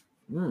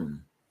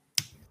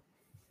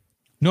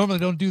 Normally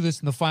don't do this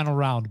in the final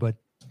round, but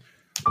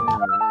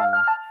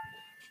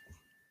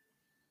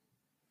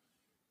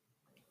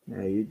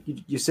yeah,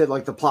 you said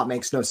like the plot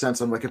makes no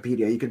sense on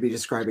Wikipedia. You could be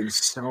describing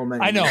so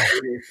many. I know.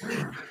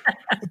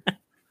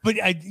 But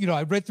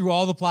I read through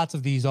all the plots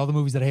of all the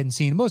movies that I hadn't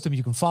seen. Most of them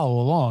you can follow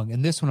along.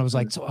 And this one I was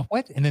like, so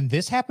what? And then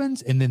this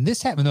happens, and then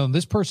this happens. No,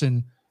 this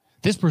person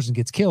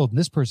gets killed, and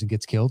this person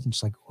gets killed. And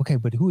it's like, okay,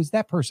 but who is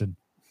that person?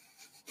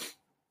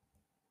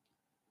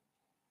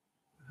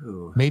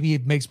 Ooh. Maybe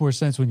it makes more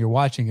sense when you're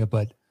watching it,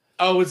 but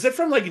is it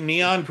from like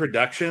Neon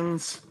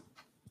Productions?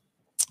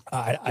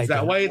 Is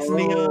that why it's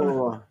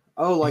Neon?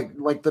 Oh, like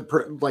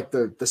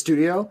the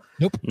studio?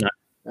 Nope. No.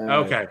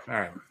 Okay, all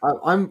right.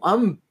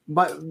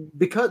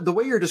 Because the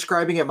way you're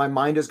describing it, my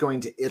mind is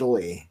going to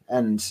Italy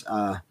and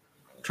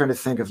trying to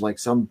think of like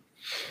some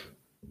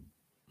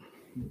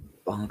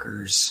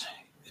bonkers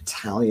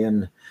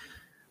Italian.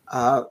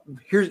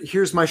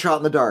 Here's my shot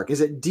in the dark.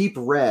 Is it Deep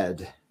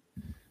Red?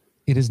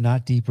 It is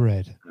not Deep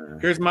Red.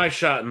 Here's my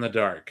shot in the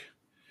dark.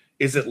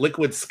 Is it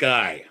Liquid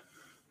Sky?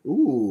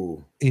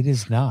 Ooh, it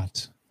is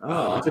not.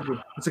 Oh,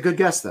 it's a good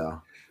guess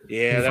though.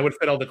 Yeah, that would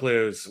fit all the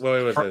clues.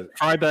 What was it?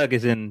 Freiburg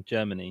is in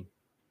Germany.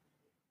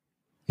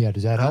 Yeah,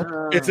 does that help?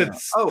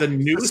 The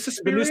new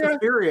Suspiria?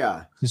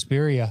 Suspiria.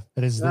 Suspiria.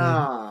 That is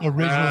the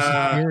original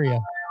Suspiria.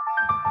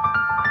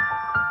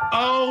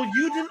 Oh,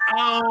 you didn't.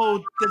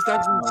 Oh, this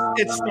doesn't.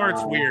 It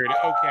starts weird.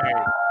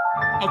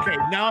 Okay.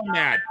 Now I'm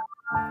mad.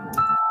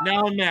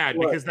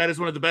 What? Because that is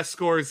one of the best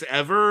scores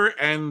ever,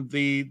 and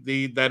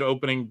that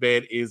opening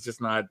bit is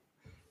just not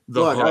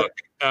the hook.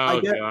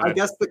 I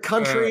guess the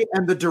country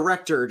and the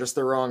director are just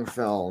the wrong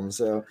film.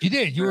 So you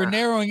did. You were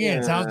narrowing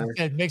in.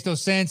 It makes no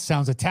sense.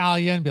 Sounds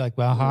Italian. Be like,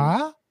 well,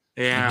 huh?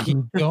 Yeah. Keep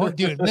going,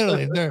 dude.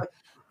 Literally, they're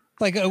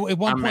like at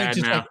one point,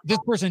 just like this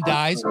person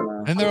dies,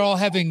 and they're all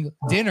having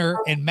dinner,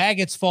 and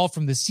maggots fall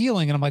from the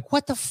ceiling, and I'm like,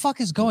 what the fuck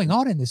is going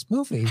on in this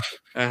movie?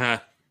 And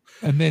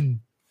then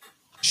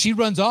she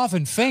runs off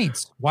and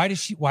faints. Why does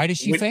she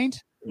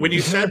faint? When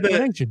you said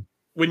that.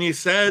 when you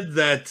said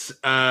that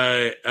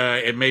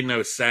it made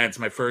no sense,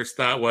 my first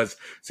thought was,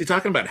 is he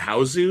talking about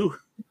Hausu?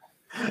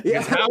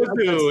 Yeah,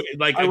 Hausu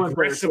like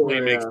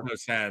aggressively makes no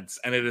sense,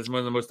 and it is one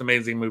of the most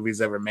amazing movies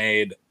ever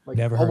made. Like,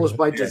 almost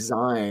by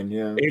design.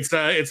 Yeah,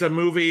 it's a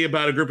movie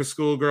about a group of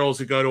schoolgirls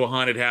who go to a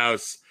haunted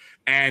house,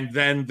 and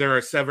then there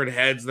are severed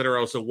heads that are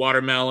also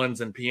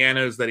watermelons and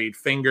pianos that eat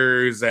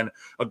fingers, and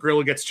a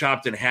girl gets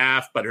chopped in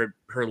half, but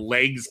her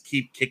legs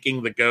keep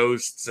kicking the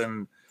ghosts,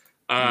 and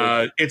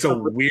it's a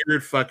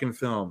weird fucking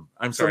film.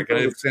 I'm sorry, can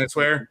I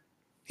swear?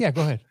 Yeah,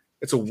 go ahead.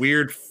 It's a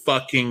weird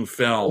fucking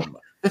film.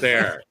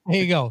 There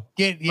you go.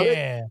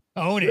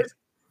 Own it.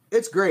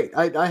 It's great.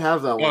 I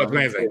have that one. Oh, it's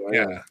amazing.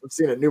 Yeah. I've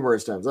seen it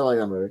numerous times. I like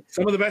that movie.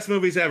 Some of the best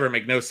movies ever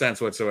make no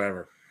sense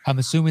whatsoever. I'm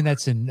assuming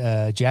that's in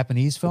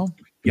Japanese film?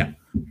 Yeah.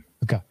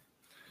 Okay.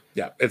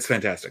 Yeah, it's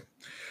fantastic.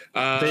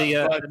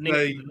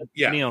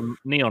 Neon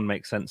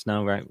makes sense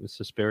now, right? With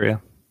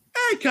Suspiria.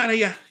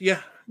 Kind of, yeah.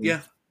 Okay.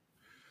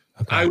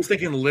 I was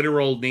thinking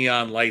literal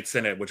neon lights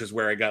in it, which is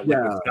where I got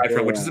Liquid Sky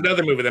from, which is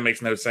another movie that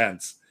makes no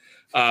sense.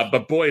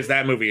 But boy, is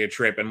that movie a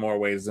trip in more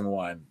ways than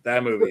one.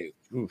 That movie,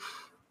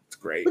 it's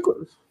great.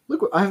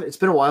 It's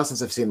been a while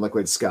since I've seen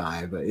Liquid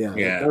Sky, but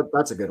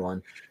that's a good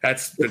one.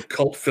 That's the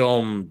cult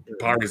film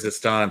Par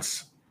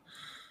Resistance.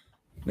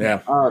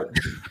 Yeah.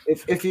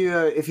 If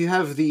you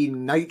have the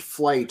Night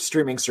Flight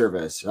streaming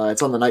service,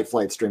 it's on the Night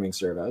Flight streaming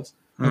service.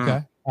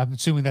 Okay, I'm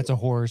assuming that's a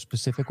horror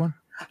specific one.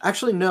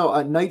 Actually,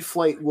 no. Night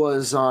Flight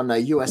was on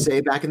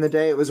USA back in the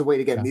day. It was a way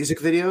to get music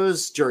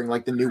videos during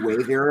like the new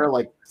wave era,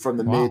 like from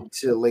the mid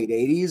to late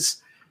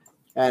 80s.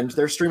 And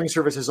their streaming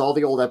service has all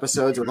the old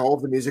episodes with all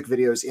of the music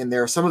videos in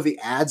there. Some of the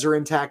ads are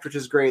intact, which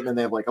is great. And then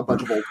they have like a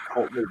bunch of old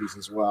cult movies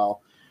as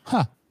well.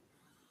 Huh.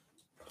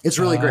 It's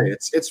really great.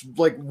 It's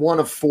like one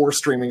of 4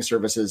 streaming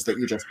services that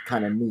you just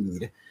kind of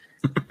need.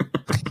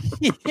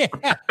 Yeah.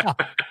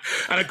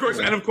 And of course,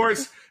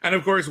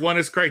 one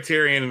is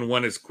Criterion and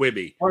one is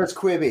Quibi. One is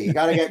Quibi. You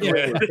gotta get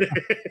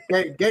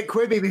Quibi. Get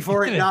Quibi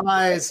before it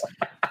dies.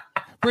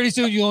 Pretty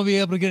soon you won't be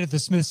able to get it at the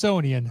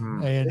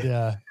Smithsonian,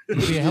 and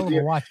it'll be a hell of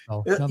a watch,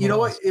 though. You know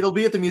what? It'll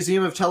be at the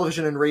Museum of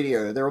Television and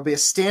Radio. There will be a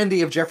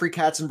standee of Jeffrey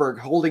Katzenberg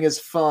holding his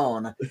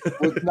phone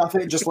with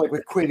nothing, just like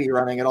with Quibi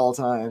running at all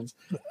times.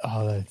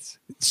 Oh, that's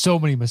so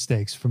many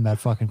mistakes from that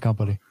fucking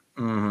company.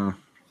 Mm-hmm.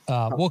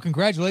 Well,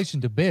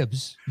 congratulations to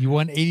Bibbs. You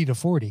won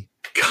 80-40.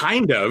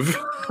 Kind of.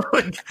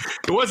 Like,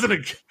 it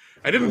wasn't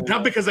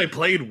not because I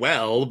played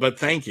well, but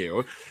thank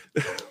you.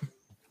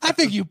 I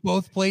think you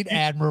both played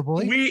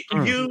admirably.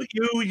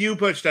 You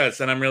pushed us,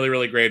 and I'm really,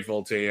 really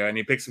grateful to you. And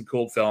you picked some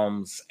cool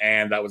films,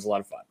 and that was a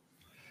lot of fun.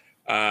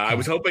 I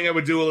was hoping I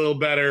would do a little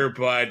better,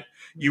 but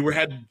you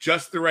had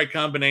just the right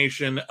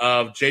combination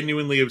of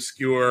genuinely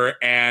obscure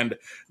and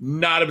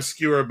not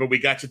obscure, but we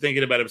got you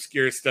thinking about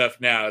obscure stuff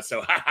now.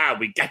 So,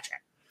 we got you.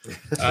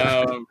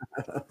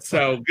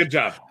 So good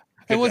job.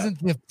 It wasn't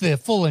the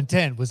full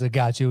intent was a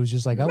gotcha. It was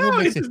just like,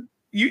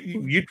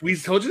 we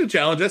told you to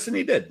challenge us, and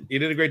you did. You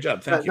did a great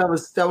job. Thank you.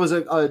 That was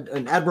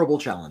an admirable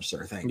challenge,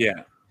 sir. Thank you.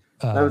 Yeah.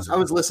 I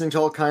was listening to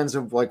all kinds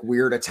of like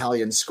weird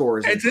Italian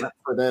scores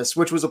for this,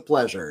 which was a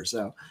pleasure.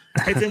 So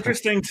it's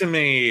interesting to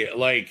me,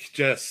 like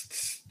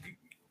this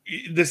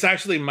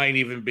actually might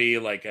even be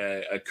like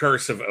a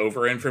curse of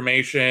over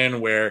information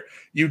where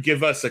you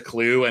give us a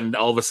clue and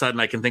all of a sudden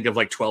I can think of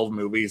like 12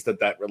 movies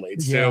that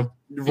relates to.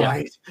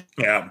 Right.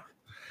 Yeah.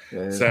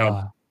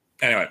 So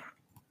anyway.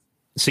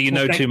 So you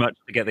know too much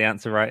to get the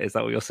answer right. Is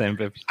that what you're saying,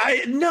 Viv?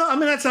 No, I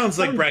mean, that sounds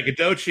like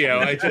braggadocio.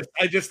 I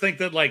just think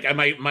that like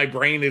my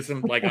brain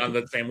isn't like on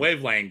the same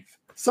wavelength.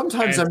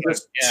 Sometimes I'm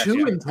just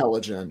too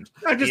intelligent.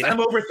 I'm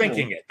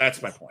overthinking it.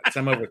 That's my point.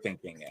 I'm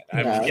overthinking it.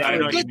 I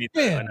know what you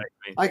mean.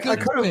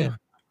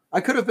 I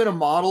could have been a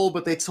model,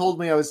 but they told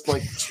me I was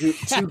like too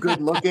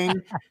good looking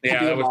to be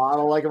a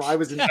model. Like I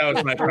was in that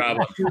was my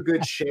problem. Too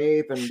good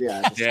shape, and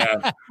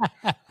yeah.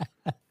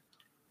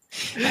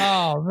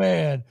 Oh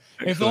man!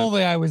 If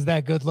only I was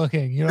that good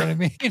looking. You know what I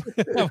mean?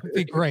 That would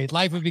be great.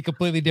 Life would be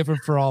completely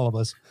different for all of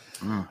us.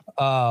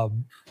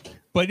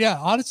 But yeah,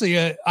 honestly,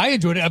 I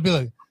enjoyed it. I'd be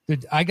like,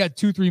 I got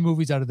 2-3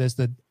 movies out of this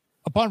that,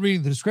 upon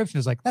reading the description,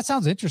 is like that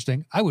sounds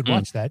interesting. I would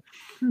watch that.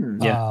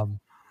 Yeah.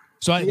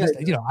 So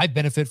I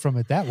benefit from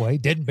it that way.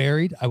 Dead and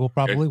Buried, I will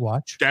probably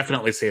watch.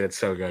 Definitely see it. It's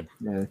so good.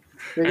 Yeah.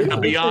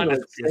 And Beyond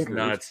is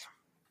nuts.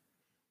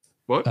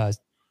 What?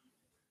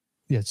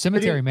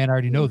 Cemetery Man. I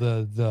already know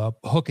the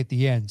hook at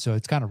the end, so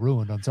it's kind of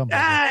ruined on some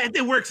level.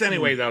 It works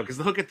anyway, though, because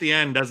the hook at the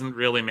end doesn't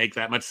really make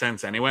that much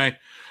sense anyway.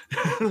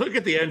 The hook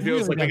at the end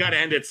feels like I got to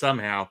end it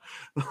somehow.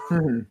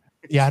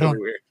 Yeah, I don't.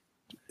 Weird.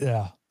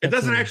 Yeah, it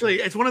doesn't actually.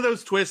 It's one of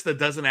those twists that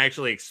doesn't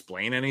actually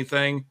explain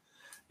anything.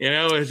 You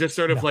know, it's just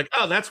sort of like,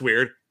 oh, that's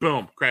weird.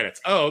 Boom,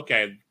 credits. Oh,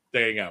 okay,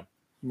 there you go.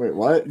 Wait,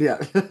 what? Yeah.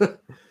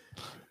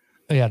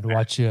 I had to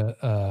watch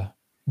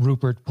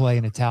Rupert play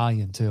in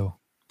Italian too.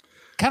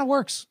 Kind of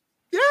works.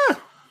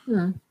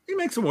 Yeah. He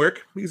makes him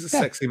work. He's a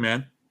sexy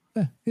man.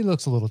 He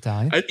looks a little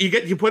Italian.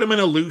 You put him in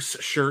a loose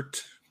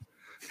shirt,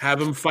 have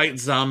him fight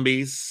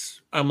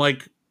zombies. I'm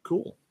like,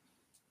 cool.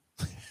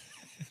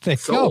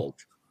 Sold.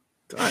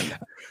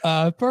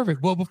 Done.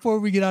 Perfect. Well, before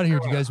we get out of here,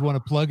 do you guys want to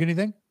plug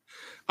anything?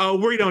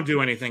 We don't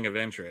do anything of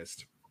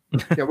interest.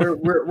 Yeah,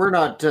 we're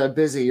not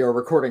busy or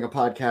recording a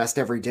podcast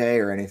every day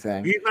or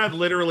anything. He's not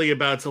literally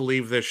about to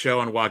leave this show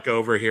and walk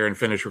over here and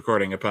finish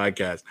recording a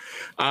podcast.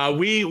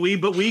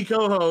 We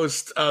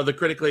co-host the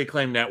Critically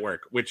Acclaimed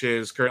Network, which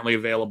is currently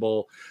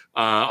available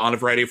on a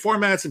variety of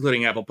formats,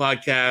 including Apple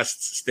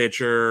Podcasts,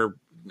 Stitcher,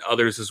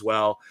 others as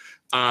well.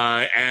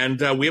 And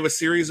we have a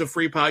series of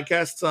free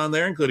podcasts on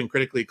there, including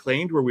Critically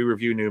Acclaimed, where we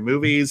review new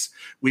movies.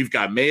 We've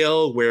got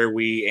Mail, where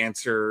we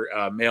answer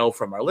mail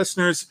from our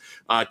listeners.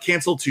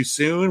 Canceled Too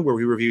Soon, where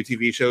we review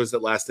TV shows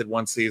that lasted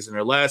one season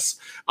or less.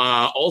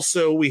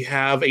 Also, we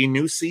have a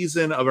new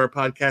season of our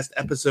podcast,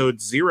 Episode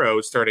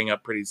 0, starting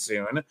up pretty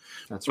soon.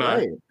 That's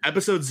right.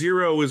 Episode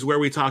 0 is where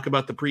we talk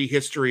about the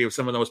prehistory of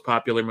some of the most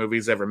popular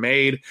movies ever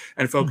made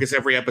and focus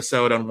every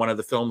episode on one of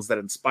the films that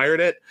inspired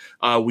it.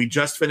 We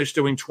just finished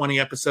doing 20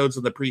 episodes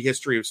of the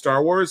prehistory of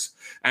Star Wars,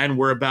 and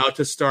we're about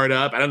to start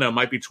up, I don't know, it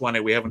might be 20,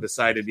 we haven't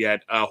decided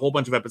yet, a whole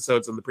bunch of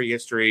episodes on the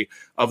prehistory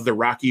of the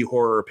Rocky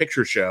Horror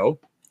Picture Show.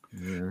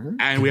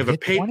 And we have a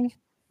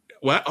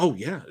What? Oh,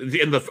 yeah.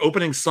 In the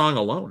opening song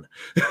alone.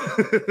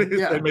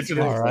 Yeah. I mentioned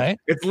all right.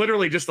 It's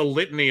literally just a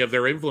litany of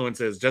their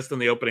influences just in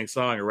the opening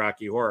song of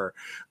Rocky Horror.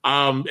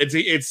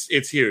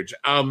 It's huge.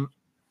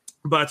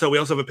 But we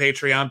also have a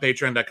Patreon,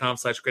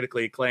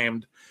 patreon.com/critically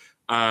acclaimed.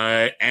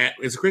 And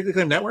is it Critically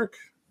Acclaimed Network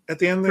at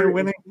the end there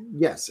winning?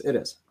 Yes, it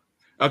is.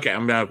 Okay,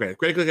 I'm now okay.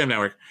 Critically Acclaimed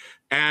Network.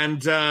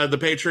 And the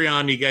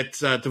Patreon, you get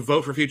to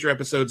vote for future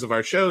episodes of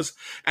our shows.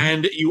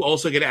 And you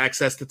also get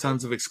access to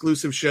tons of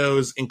exclusive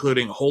shows,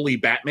 including Holy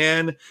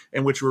Batman,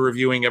 in which we're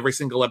reviewing every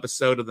single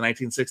episode of the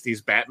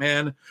 1960s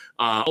Batman.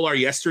 All our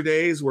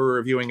yesterdays, we're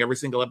reviewing every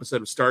single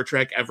episode of Star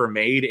Trek ever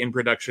made in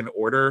production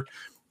order.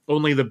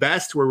 Only the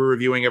Best, where we're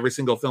reviewing every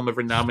single film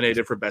ever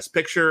nominated for Best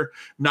Picture.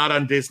 Not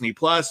on Disney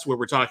Plus, where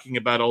we're talking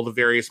about all the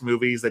various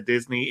movies that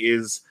Disney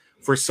is,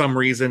 for some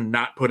reason,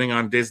 not putting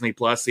on Disney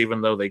Plus,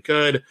 even though they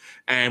could.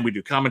 And we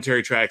do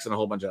commentary tracks and a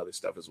whole bunch of other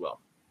stuff as well.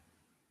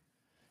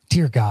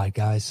 Dear God,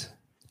 guys.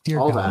 Dear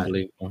All God.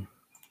 Unbelievable.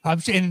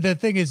 And the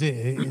thing is,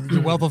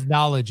 the wealth of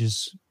knowledge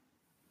is,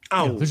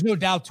 there's no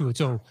doubt to it.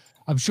 So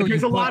I'm sure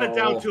there's a lot of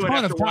doubt to it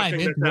after watching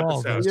this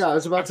episode. Yeah, I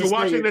was about to say.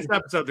 Watching this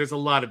episode, there's a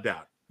lot of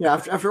doubt. Yeah,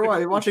 after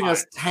watching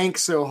us tank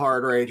so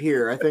hard right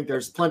here, I think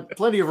there's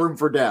plenty of room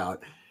for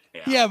doubt.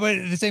 Yeah, but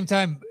at the same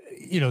time,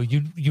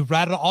 you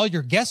rattled all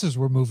your guesses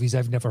were movies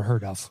I've never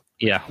heard of.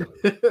 Yeah.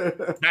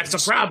 That's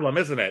the problem,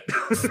 isn't it?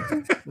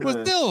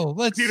 Well, still,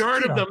 if you'd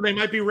heard of them, they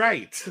might be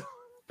right.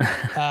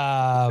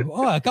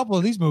 A couple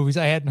of these movies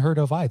I hadn't heard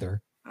of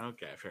either.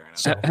 Okay, fair enough.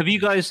 So, have you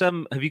guys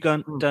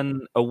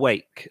done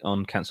Awake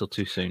on Cancel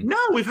Too Soon? No,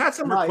 we've had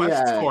some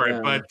requests for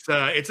it, but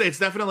it's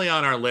definitely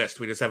on our list.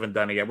 We just haven't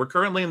done it yet. We're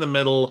currently in the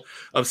middle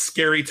of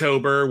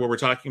Scarytober, where we're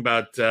talking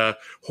about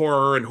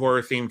horror and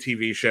horror-themed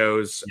TV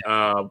shows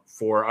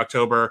for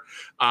October.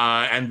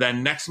 And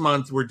then next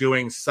month, we're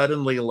doing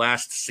Suddenly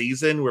Last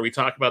Season, where we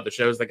talk about the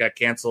shows that got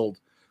canceled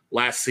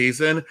last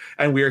season.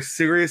 And we are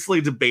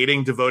seriously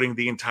debating devoting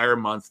the entire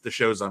month to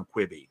shows on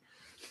Quibi.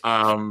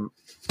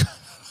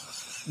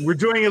 We're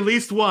doing at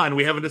least one.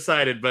 We haven't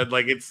decided, but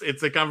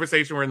it's a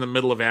conversation we're in the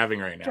middle of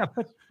having right now.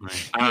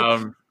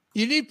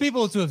 You need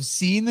people to have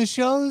seen the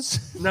shows.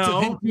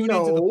 No.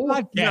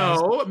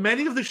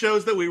 Many of the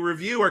shows that we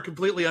review are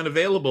completely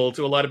unavailable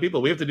to a lot of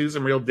people. We have to do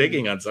some real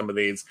digging on some of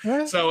these.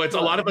 So it's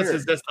a lot of us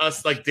is just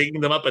us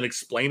digging them up and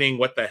explaining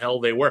what the hell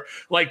they were.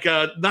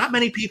 Not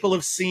many people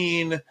have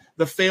seen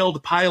the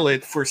failed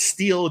pilot for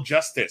Steel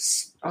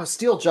Justice. Oh,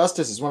 Steel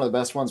Justice is one of the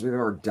best ones we've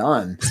ever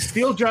done.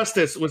 Steel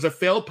Justice was a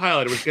failed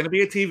pilot. It was going to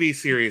be a TV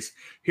series.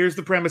 Here's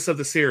the premise of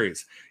the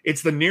series.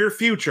 It's the near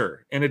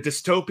future in a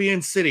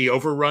dystopian city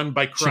overrun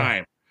by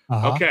crime. Sure.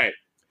 Uh-huh. Okay.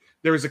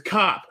 There is a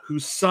cop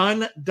whose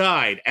son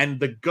died, and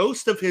the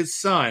ghost of his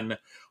son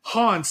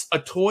haunts a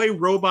toy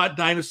robot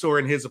dinosaur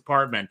in his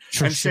apartment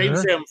and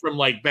saves him from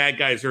bad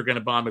guys who are going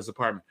to bomb his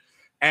apartment.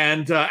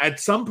 And at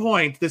some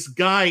point, this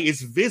guy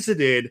is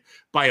visited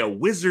by a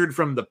wizard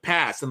from the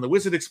past. And the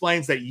wizard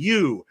explains that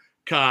you,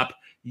 cop,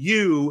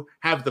 you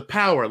have the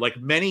power, like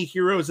many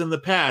heroes in the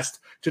past,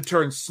 to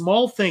turn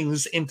small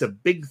things into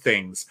big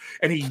things.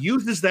 And he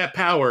uses that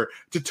power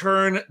to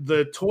turn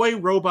the toy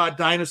robot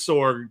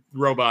dinosaur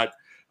robot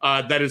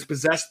that is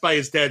possessed by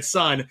his dead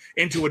son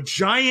into a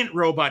giant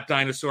robot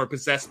dinosaur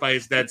possessed by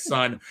his dead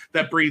son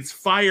that breathes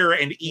fire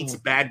and eats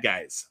bad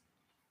guys.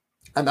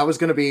 And that was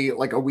going to be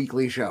a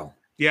weekly show.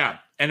 Yeah,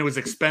 and it was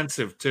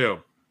expensive too.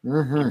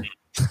 Mm-hmm.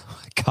 Oh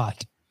my God.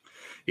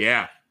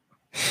 Yeah.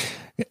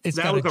 It's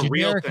got a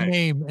generic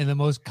name and the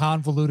most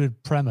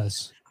convoluted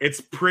premise. It's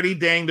pretty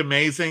danged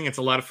amazing. It's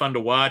a lot of fun to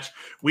watch.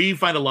 We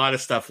find a lot of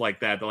stuff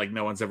like that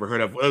no one's ever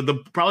heard of.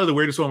 Probably the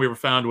weirdest one we ever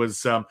found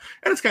was, and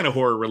it's kind of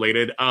horror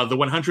related, the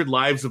 100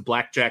 Lives of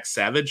Blackjack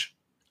Savage.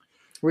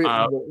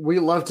 We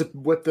love to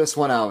whip this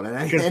one out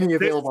at any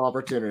available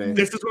opportunity.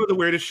 This is one of the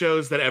weirdest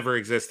shows that ever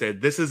existed.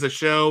 This is a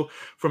show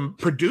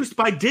produced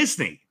by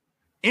Disney,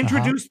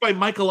 introduced by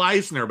Michael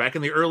Eisner back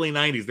in the early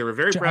 90s. They were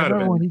very proud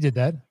of it. When he did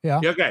that, yeah.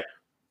 Okay.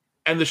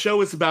 And the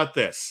show is about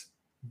this.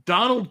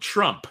 Donald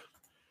Trump,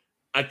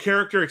 a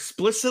character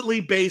explicitly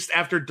based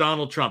after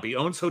Donald Trump. He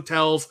owns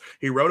hotels.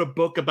 He wrote a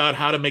book about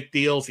how to make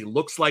deals. He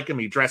looks like him.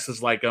 He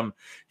dresses like him.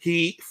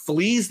 He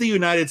flees the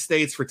United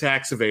States for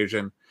tax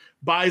evasion,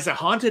 buys a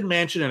haunted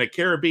mansion in a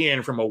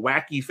Caribbean from a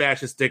wacky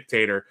fascist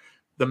dictator.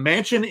 The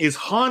mansion is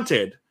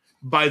haunted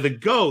by the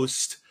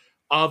ghost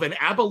of an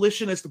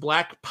abolitionist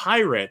black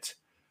pirate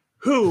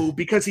who,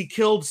 because he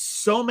killed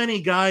so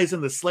many guys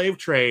in the slave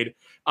trade,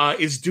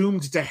 is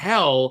doomed to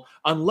hell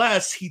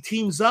unless he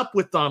teams up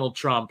with Donald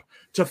Trump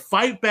to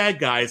fight bad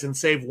guys and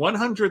save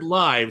 100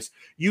 lives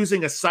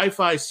using a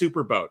sci-fi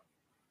superboat.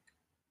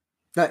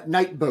 That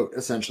night boat,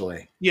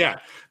 essentially. Yeah.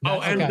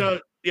 Oh, and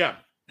yeah.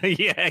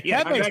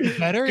 yeah. That makes it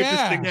better.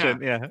 Yeah.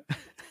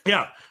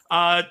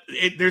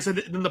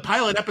 In the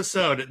pilot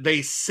episode,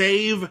 they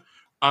save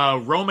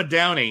Roma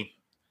Downey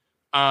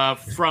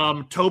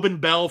from Tobin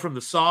Bell from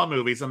the Saw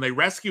movies, and they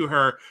rescue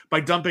her by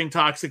dumping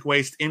toxic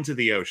waste into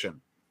the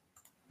ocean.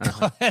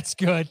 That's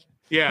good.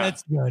 Yeah,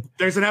 that's good.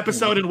 There's an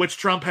episode in which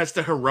Trump has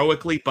to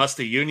heroically bust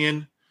a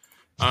union.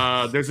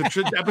 There's an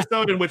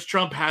episode in which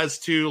Trump has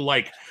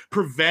to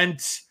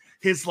prevent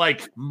his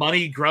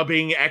money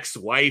grubbing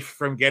ex-wife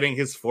from getting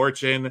his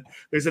fortune.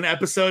 There's an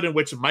episode in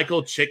which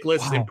Michael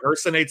Chiklis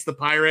impersonates the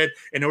pirate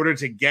in order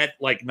to get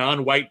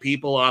non-white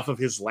people off of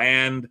his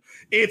land.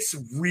 It's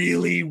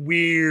really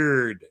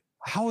weird.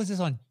 How is this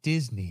on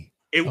Disney?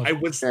 I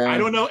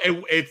don't know.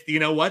 It's you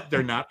know what?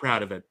 They're not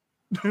proud of it.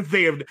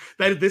 They have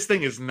that. This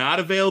thing is not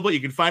available. You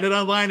can find it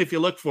online if you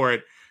look for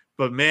it.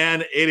 But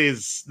man, it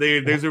is.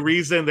 There's a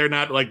reason they're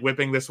not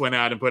whipping this one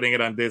out and putting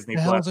it on Disney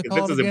Plus.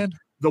 This is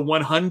the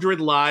 100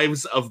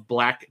 Lives of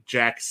Black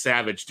Jack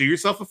Savage. Do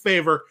yourself a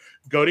favor.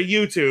 Go to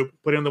YouTube.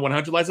 Put in the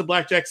 100 Lives of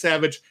Black Jack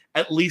Savage.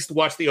 At least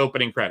watch the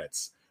opening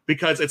credits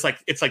because it's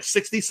like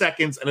 60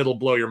 seconds and it'll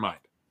blow your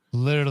mind.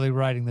 Literally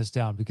writing this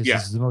down because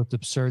this is the most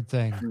absurd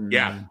thing.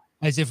 Yeah.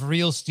 As if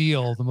Real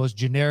Steel, the most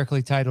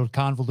generically titled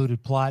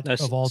convoluted plot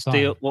of all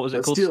time. What was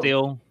it called?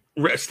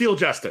 Steel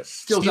Justice.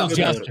 Steel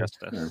Justice.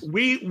 Yeah.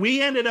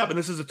 We ended up, and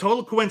this is a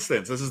total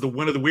coincidence. This is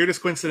one of the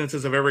weirdest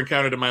coincidences I've ever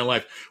encountered in my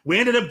life. We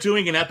ended up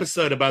doing an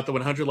episode about the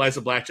 100 Lives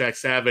of Black Jack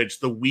Savage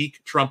the week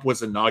Trump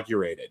was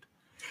inaugurated.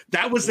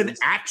 That was an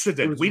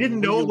accident. We didn't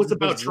know it was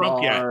about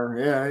Trump yet.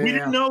 We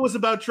didn't know it was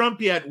about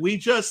Trump yet. We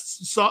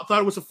just thought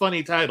it was a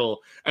funny title,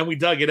 and we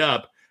dug it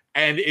up.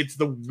 And it's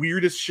the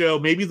weirdest show,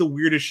 maybe the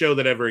weirdest show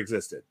that ever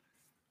existed.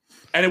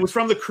 And it was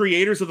from the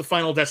creators of the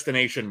Final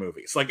Destination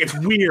movies. It's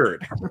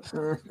weird.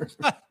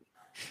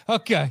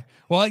 Okay.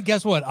 Well,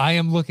 guess what? I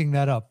am looking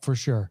that up for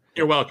sure.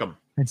 You're welcome.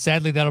 And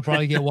sadly, that'll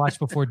probably get watched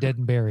before Dead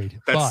and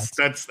Buried. That's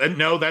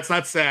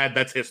not sad.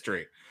 That's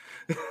history.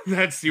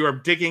 You are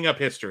digging up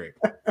history.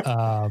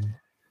 All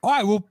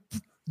right. Well,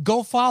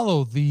 go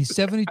follow the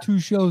 72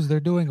 shows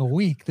they're doing a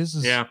week. This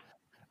is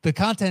the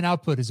content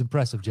output is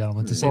impressive,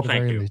 gentlemen, to say the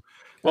very least.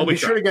 Well, be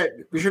sure to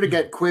get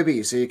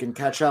Quibi so you can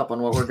catch up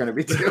on what we're going to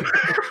be doing.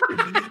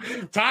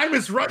 Time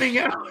is running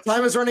out.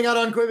 Time is running out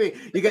on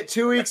Quibi. You get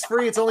 2 weeks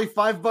free. It's only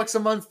 $5 a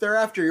month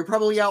thereafter. You're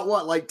probably out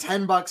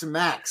 $10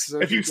 max.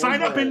 So if you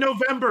sign up in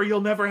November,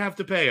 you'll never have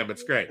to pay them.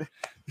 It's great.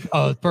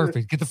 Oh,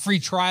 perfect. Get the free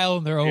trial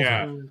and they're over.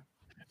 Yeah.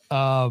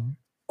 All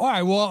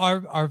right. Well,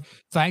 our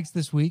thanks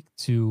this week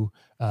to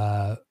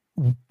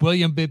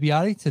William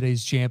Bibiotti,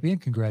 today's champion.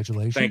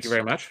 Congratulations. Thank you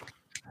very much.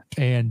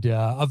 And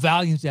a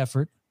valiant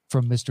effort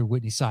from Mr.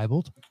 Whitney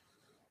Seibold.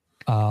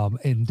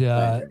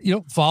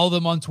 Follow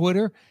them on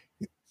Twitter.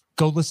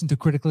 Go listen to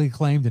Critically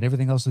Acclaimed and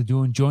everything else they're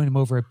doing. Join them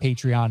over at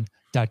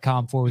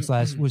patreon.com/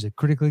 was it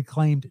Critically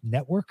Acclaimed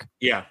Network?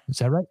 Yeah. Is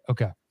that right?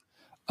 Okay.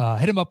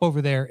 Hit them up over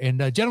there. And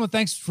gentlemen,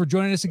 thanks for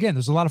joining us again.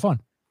 This was a lot of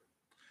fun.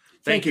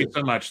 Thank you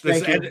so much.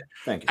 Thank you.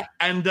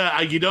 And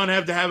you don't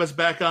have to have us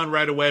back on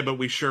right away, but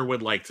we sure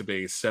would like to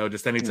be. So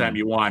just anytime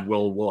you want,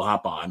 we'll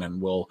hop on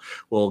and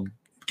we'll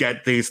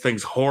get these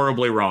things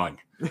horribly wrong.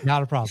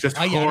 Not a problem. Just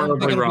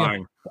horribly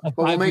wrong. A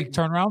 5-week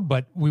turnaround,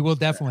 but we will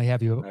definitely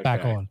have you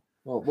back on.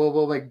 Well,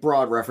 we'll make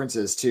broad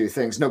references to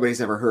things nobody's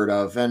ever heard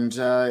of, and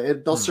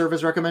they'll serve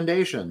as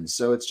recommendations.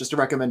 So it's just a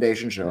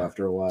recommendation show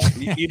after a while.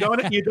 You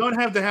don't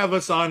have to have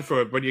us on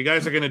for it, but you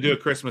guys are going to do a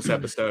Christmas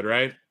episode,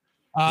 right?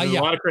 There's a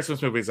lot of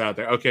Christmas movies out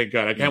there. Okay,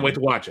 good. I can't wait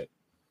to watch it.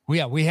 We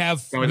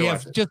have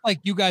just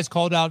like you guys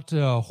called out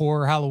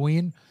horror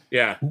Halloween.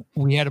 Yeah,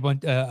 we had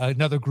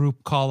another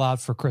group call out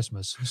for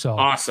Christmas. So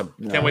awesome!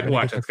 Can't wait to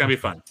watch it. It's gonna be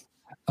fun.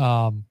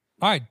 All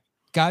right,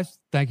 guys,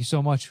 thank you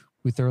so much.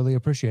 We thoroughly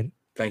appreciate it.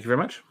 Thank you very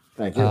much.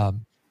 Thank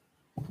you,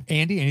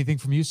 Andy. Anything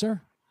from you,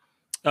 sir?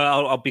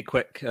 I'll be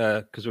quick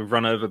because we've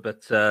run over.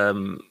 But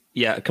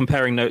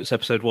comparing notes.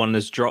 Episode 1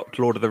 has dropped.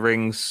 Lord of the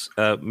Rings.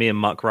 Me and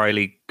Mark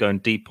Riley going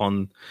deep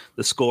on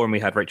the score, and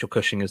we had Rachel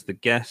Cushing as the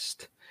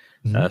guest.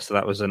 So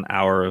that was an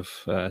hour of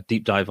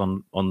deep dive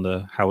on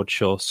the Howard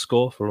Shore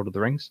score for Lord of the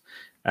Rings.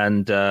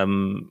 And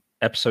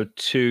episode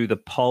 2, the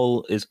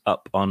poll is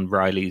up on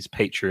Riley's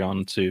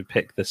Patreon to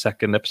pick the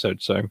second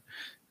episode. So,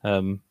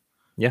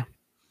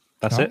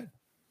 that's it.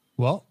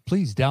 Well,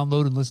 please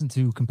download and listen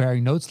to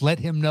Comparing Notes. Let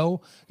him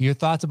know your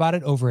thoughts about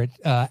it over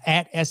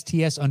at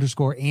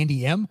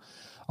STS_Andy M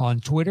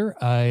on Twitter.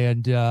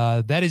 And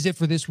that is it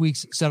for this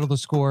week's Settle the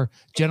Score.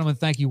 Gentlemen,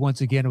 thank you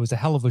once again. It was a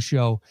hell of a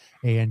show.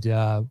 And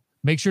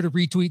make sure to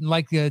retweet and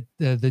like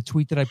the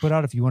tweet that I put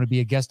out if you want to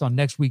be a guest on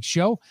next week's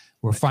show.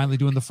 We're finally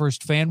doing the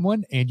first fan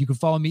one. And you can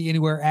follow me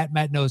anywhere at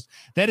Matt Knows.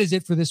 That is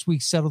it for this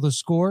week's Settle the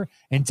Score.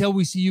 Until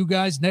we see you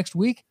guys next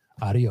week,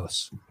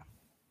 adios.